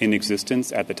in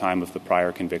existence at the time of the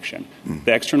prior conviction.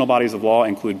 The external bodies of law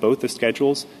include both the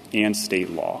schedules and state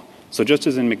law. So just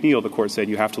as in McNeil, the court said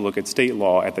you have to look at state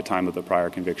law at the time of the prior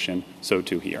conviction, so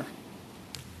too here.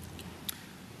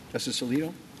 Justice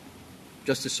Alito?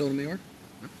 Justice Sotomayor?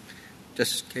 No?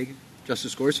 Justice Kagan?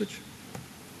 Justice Gorsuch?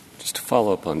 Just to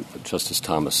follow up on Justice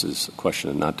Thomas's question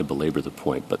and not to belabor the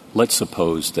point, but let's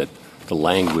suppose that the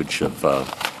language of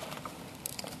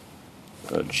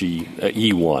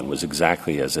E1 was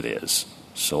exactly as it is.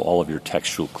 So all of your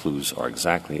textual clues are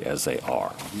exactly as they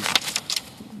are.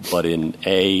 But in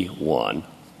A1,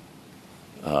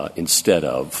 instead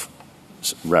of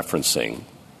referencing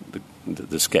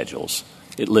the schedules,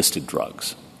 it listed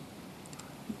drugs.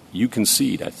 You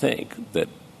concede, I think, that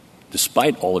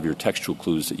despite all of your textual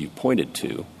clues that you pointed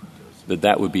to,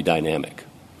 that would be dynamic.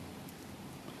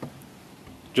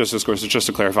 Justice Gorsuch, just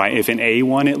to clarify, if in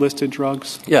A1 it listed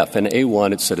drugs? Yeah, if in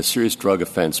A1 it said a serious drug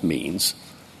offense means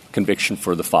conviction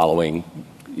for the following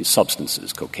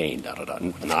substances, cocaine,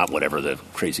 not whatever the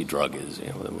crazy drug is,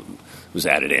 was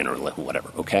added in or whatever,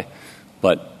 okay?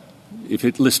 But if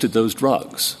it listed those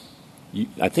drugs,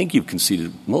 I think you've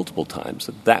conceded multiple times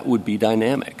that would be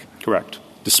dynamic. Correct.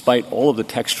 Despite all of the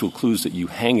textual clues that you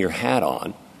hang your hat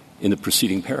on in the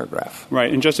preceding paragraph.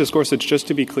 Right. And Justice Gorsuch, just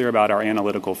to be clear about our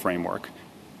analytical framework,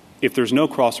 if there's no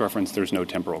cross-reference, there's no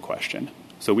temporal question.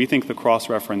 So we think the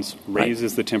cross-reference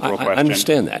raises the temporal question. I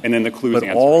understand that. And then the clues but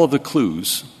answer. All of the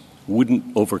clues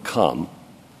wouldn't overcome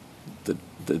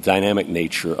the dynamic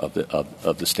nature of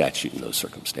the statute in those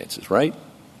circumstances, right?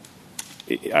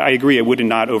 I agree. It would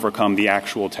not overcome the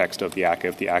actual text of the ACCA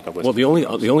if the ACCA listed.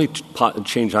 Well, the only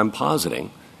change I'm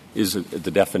positing is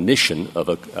the definition of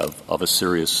a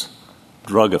serious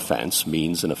drug offense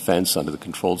means an offense under the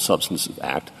Controlled Substances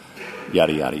Act,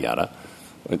 yada, yada, yada.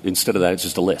 Instead of that, it's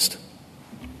just a list.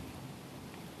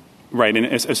 Right,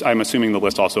 and I'm assuming the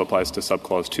list also applies to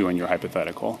subclause 2 in your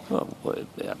hypothetical. Well,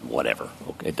 whatever.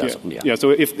 Okay, it doesn't. Yeah, so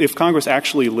if Congress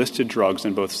actually listed drugs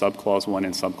in both subclause 1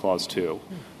 and subclause 2,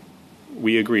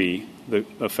 we agree the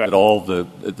effect... That all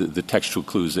the textual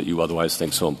clues that you otherwise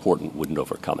think so important wouldn't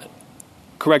overcome it.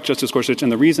 Correct, Justice Gorsuch,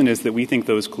 and the reason is that we think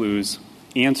those clues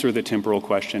answer the temporal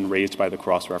question raised by the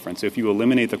cross-reference. If you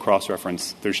eliminate the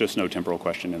cross-reference, there's just no temporal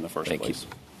question in the first place.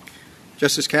 Thank you.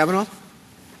 Justice Kavanaugh?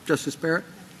 Justice Barrett?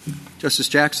 Justice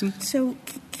Jackson? So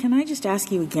can I just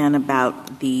ask you again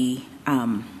about the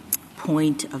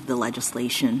point of the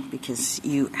legislation, because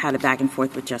you had a back and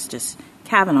forth with Justice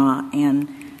Kavanaugh, and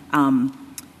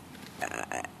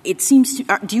it seems to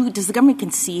does the government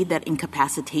concede that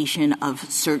incapacitation of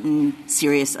certain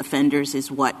serious offenders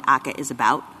is what ACCA is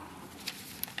about?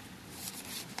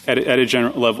 At a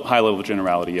high level of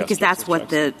generality, yes. Because that's what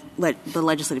the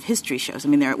legislative history shows. I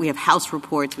mean, we have House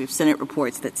reports, we have Senate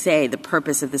reports that say the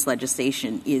purpose of this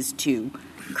legislation is to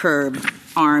curb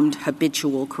armed,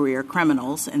 habitual career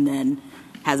criminals, and then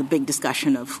has a big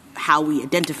discussion of how we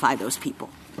identify those people.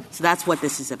 So that's what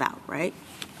this is about, right?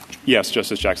 Yes,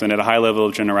 Justice Jackson. At a high level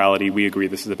of generality, we agree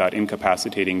this is about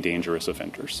incapacitating dangerous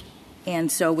offenders.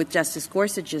 And so with Justice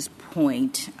Gorsuch's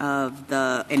point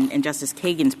and Justice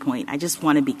Kagan's point, I just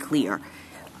want to be clear.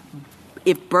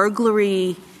 If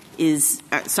burglary is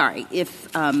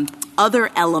if other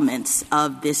elements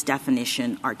of this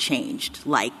definition are changed,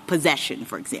 like possession,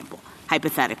 for example,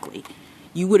 hypothetically,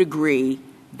 you would agree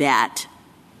that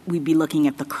we'd be looking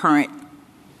at the current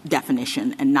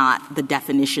definition and not the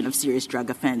definition of serious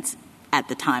drug offense at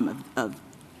the time of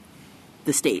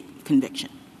the state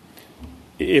conviction.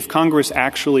 If Congress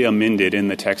actually amended in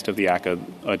the text of the ACCA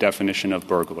a definition of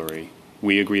burglary,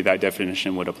 we agree that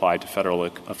definition would apply to federal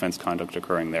offense conduct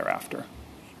occurring thereafter.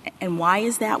 And why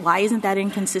is that? Why isn't that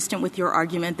inconsistent with your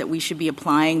argument that we should be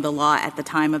applying the law at the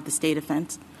time of the state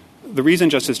offense? The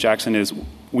reason, Justice Jackson, is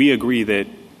we agree that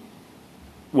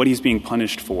what he's being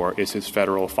punished for is his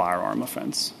federal firearm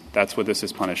offense. That's what this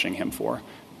is punishing him for.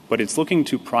 But it's looking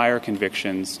to prior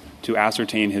convictions to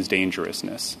ascertain his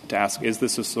dangerousness, to ask, is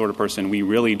this the sort of person we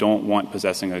really don't want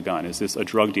possessing a gun? Is this a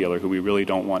drug dealer who we really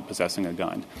don't want possessing a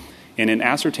gun? And in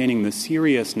ascertaining the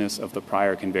seriousness of the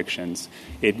prior convictions,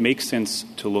 it makes sense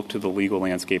to look to the legal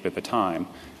landscape at the time.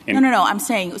 No. I'm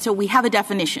saying, so we have a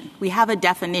definition. We have a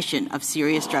definition of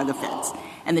serious drug offense.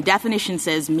 And the definition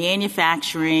says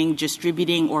manufacturing,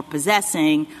 distributing, or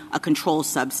possessing a controlled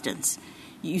substance.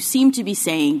 You seem to be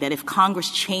saying that if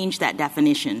Congress changed that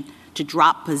definition to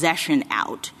drop possession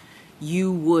out,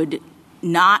 you would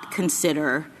not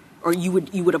consider, or you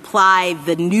would apply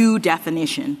the new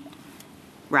definition,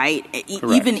 right?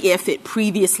 Even if it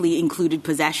previously included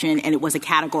possession and it was a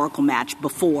categorical match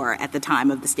before at the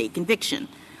time of the state conviction.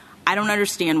 I don't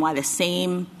understand why the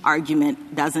same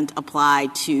argument doesn't apply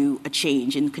to a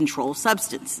change in controlled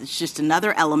substance. It's just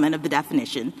another element of the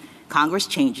definition. Congress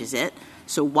changes it.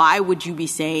 So why would you be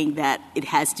saying that it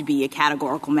has to be a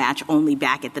categorical match only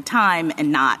back at the time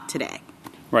and not today?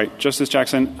 Right. Justice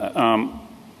Jackson,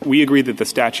 we agree that the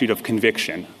statute of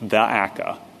conviction, the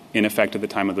ACCA, in effect at the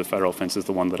time of the federal offense is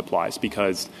the one that applies.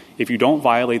 Because if you don't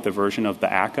violate the version of the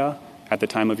ACCA at the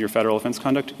time of your federal offense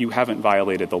conduct, you haven't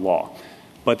violated the law.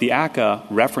 But the ACCA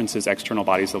references external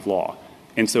bodies of law.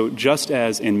 And so just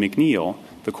as in McNeil,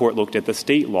 the court looked at the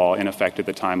state law in effect at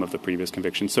the time of the previous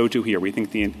conviction, so too here. We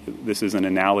think this is an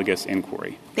analogous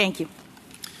inquiry. Thank you.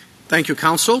 Thank you,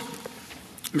 counsel.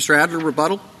 Mr. Adler,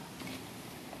 rebuttal.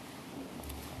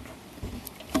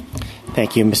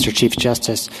 Thank you, Mr. Chief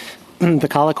Justice. The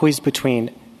colloquies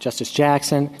between Justice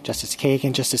Jackson, Justice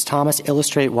Kagan, Justice Thomas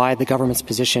illustrate why the government's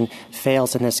position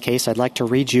fails in this case. I'd like to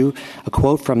read you a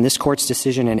quote from this court's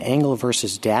decision in Engle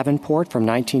versus Davenport from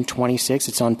 1926.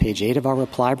 It's on page 8 of our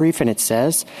reply brief, and it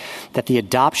says that the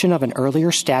adoption of an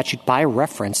earlier statute by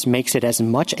reference makes it as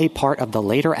much a part of the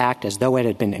later act as though it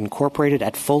had been incorporated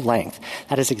at full length.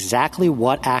 That is exactly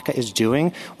what ACCA is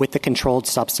doing with the controlled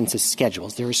substances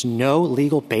schedules. There is no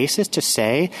legal basis to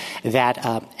say that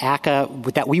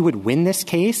ACCA, that we would win this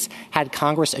case had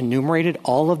Congress enumerated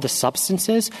all of the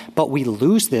substances, but we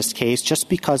lose this case just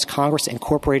because Congress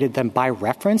incorporated them by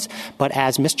reference. But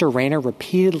as Mr. Rayner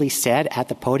repeatedly said at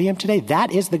the podium today,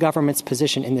 that is the government's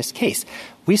position in this case.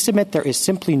 We submit there is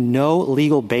simply no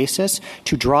legal basis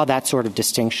to draw that sort of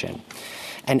distinction.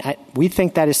 And we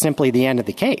think that is simply the end of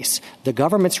the case. The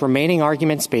government's remaining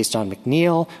arguments based on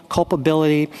McNeil,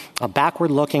 culpability,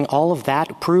 backward-looking, all of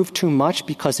that prove too much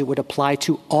because it would apply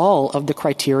to all of the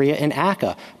criteria in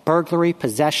ACCA, burglary,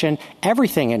 possession,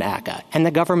 everything in ACCA. And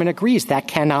the government agrees that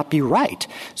cannot be right.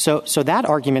 So that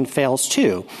argument fails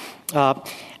too.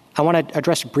 I want to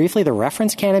address briefly the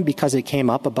reference canon because it came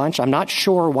up a bunch. I'm not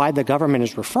sure why the government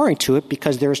is referring to it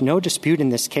because there's no dispute in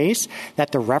this case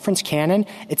that the reference canon,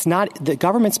 the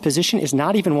government's position is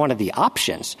not even one of the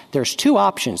options. There's two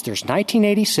options. There's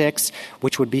 1986,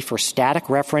 which would be for static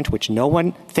referent, which no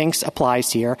one thinks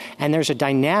applies here. And there's a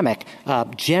dynamic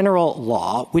general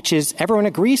law, which is everyone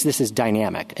agrees this is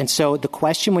dynamic. And so the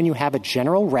question when you have a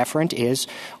general referent is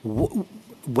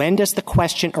when does the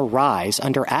question arise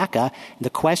under ACCA? The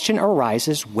question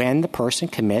arises when the person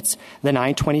commits the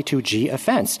 922G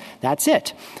offense. That's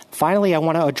it. Finally, I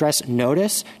want to address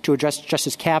notice to address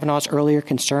Justice Kavanaugh's earlier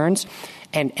concerns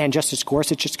and Justice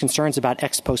Gorsuch's concerns about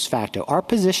ex post facto. Our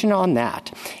position on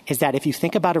that is that if you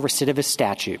think about a recidivist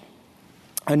statute,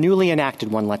 a newly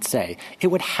enacted one, let's say, it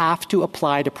would have to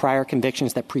apply to prior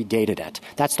convictions that predated it.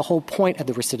 That's the whole point of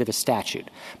the recidivist statute.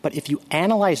 But if you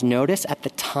analyze notice at the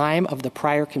time of the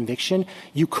prior conviction,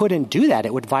 you couldn't do that.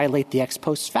 It would violate the ex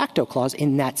post facto clause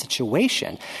in that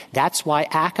situation. That's why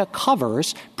ACCA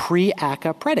covers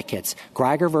pre-ACCA predicates,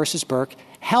 Greiger versus Burke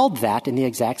held that in the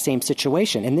exact same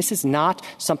situation. And this is not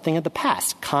something of the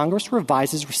past. Congress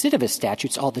revises recidivist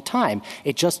statutes all the time.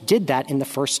 It just did that in the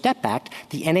First Step Act.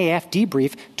 The NAFD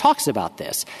brief talks about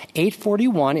this.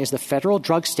 841 is the federal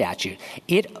drug statute.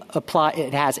 It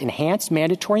has enhanced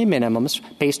mandatory minimums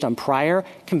based on prior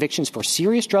convictions for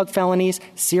serious drug felonies,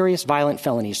 serious violent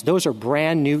felonies. Those are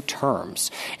brand new terms.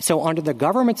 So under the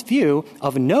government's view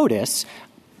of notice,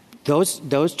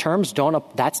 those terms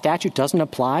that statute doesn't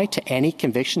apply to any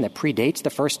conviction that predates the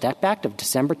First Step Act of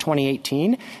December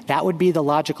 2018. That would be the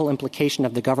logical implication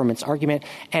of the government's argument,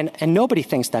 and nobody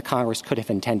thinks that Congress could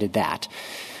have intended that.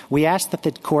 We ask that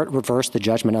the court reverse the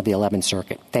judgment of the 11th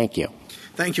Circuit. Thank you.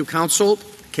 Thank you, counsel.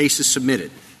 Case is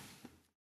submitted.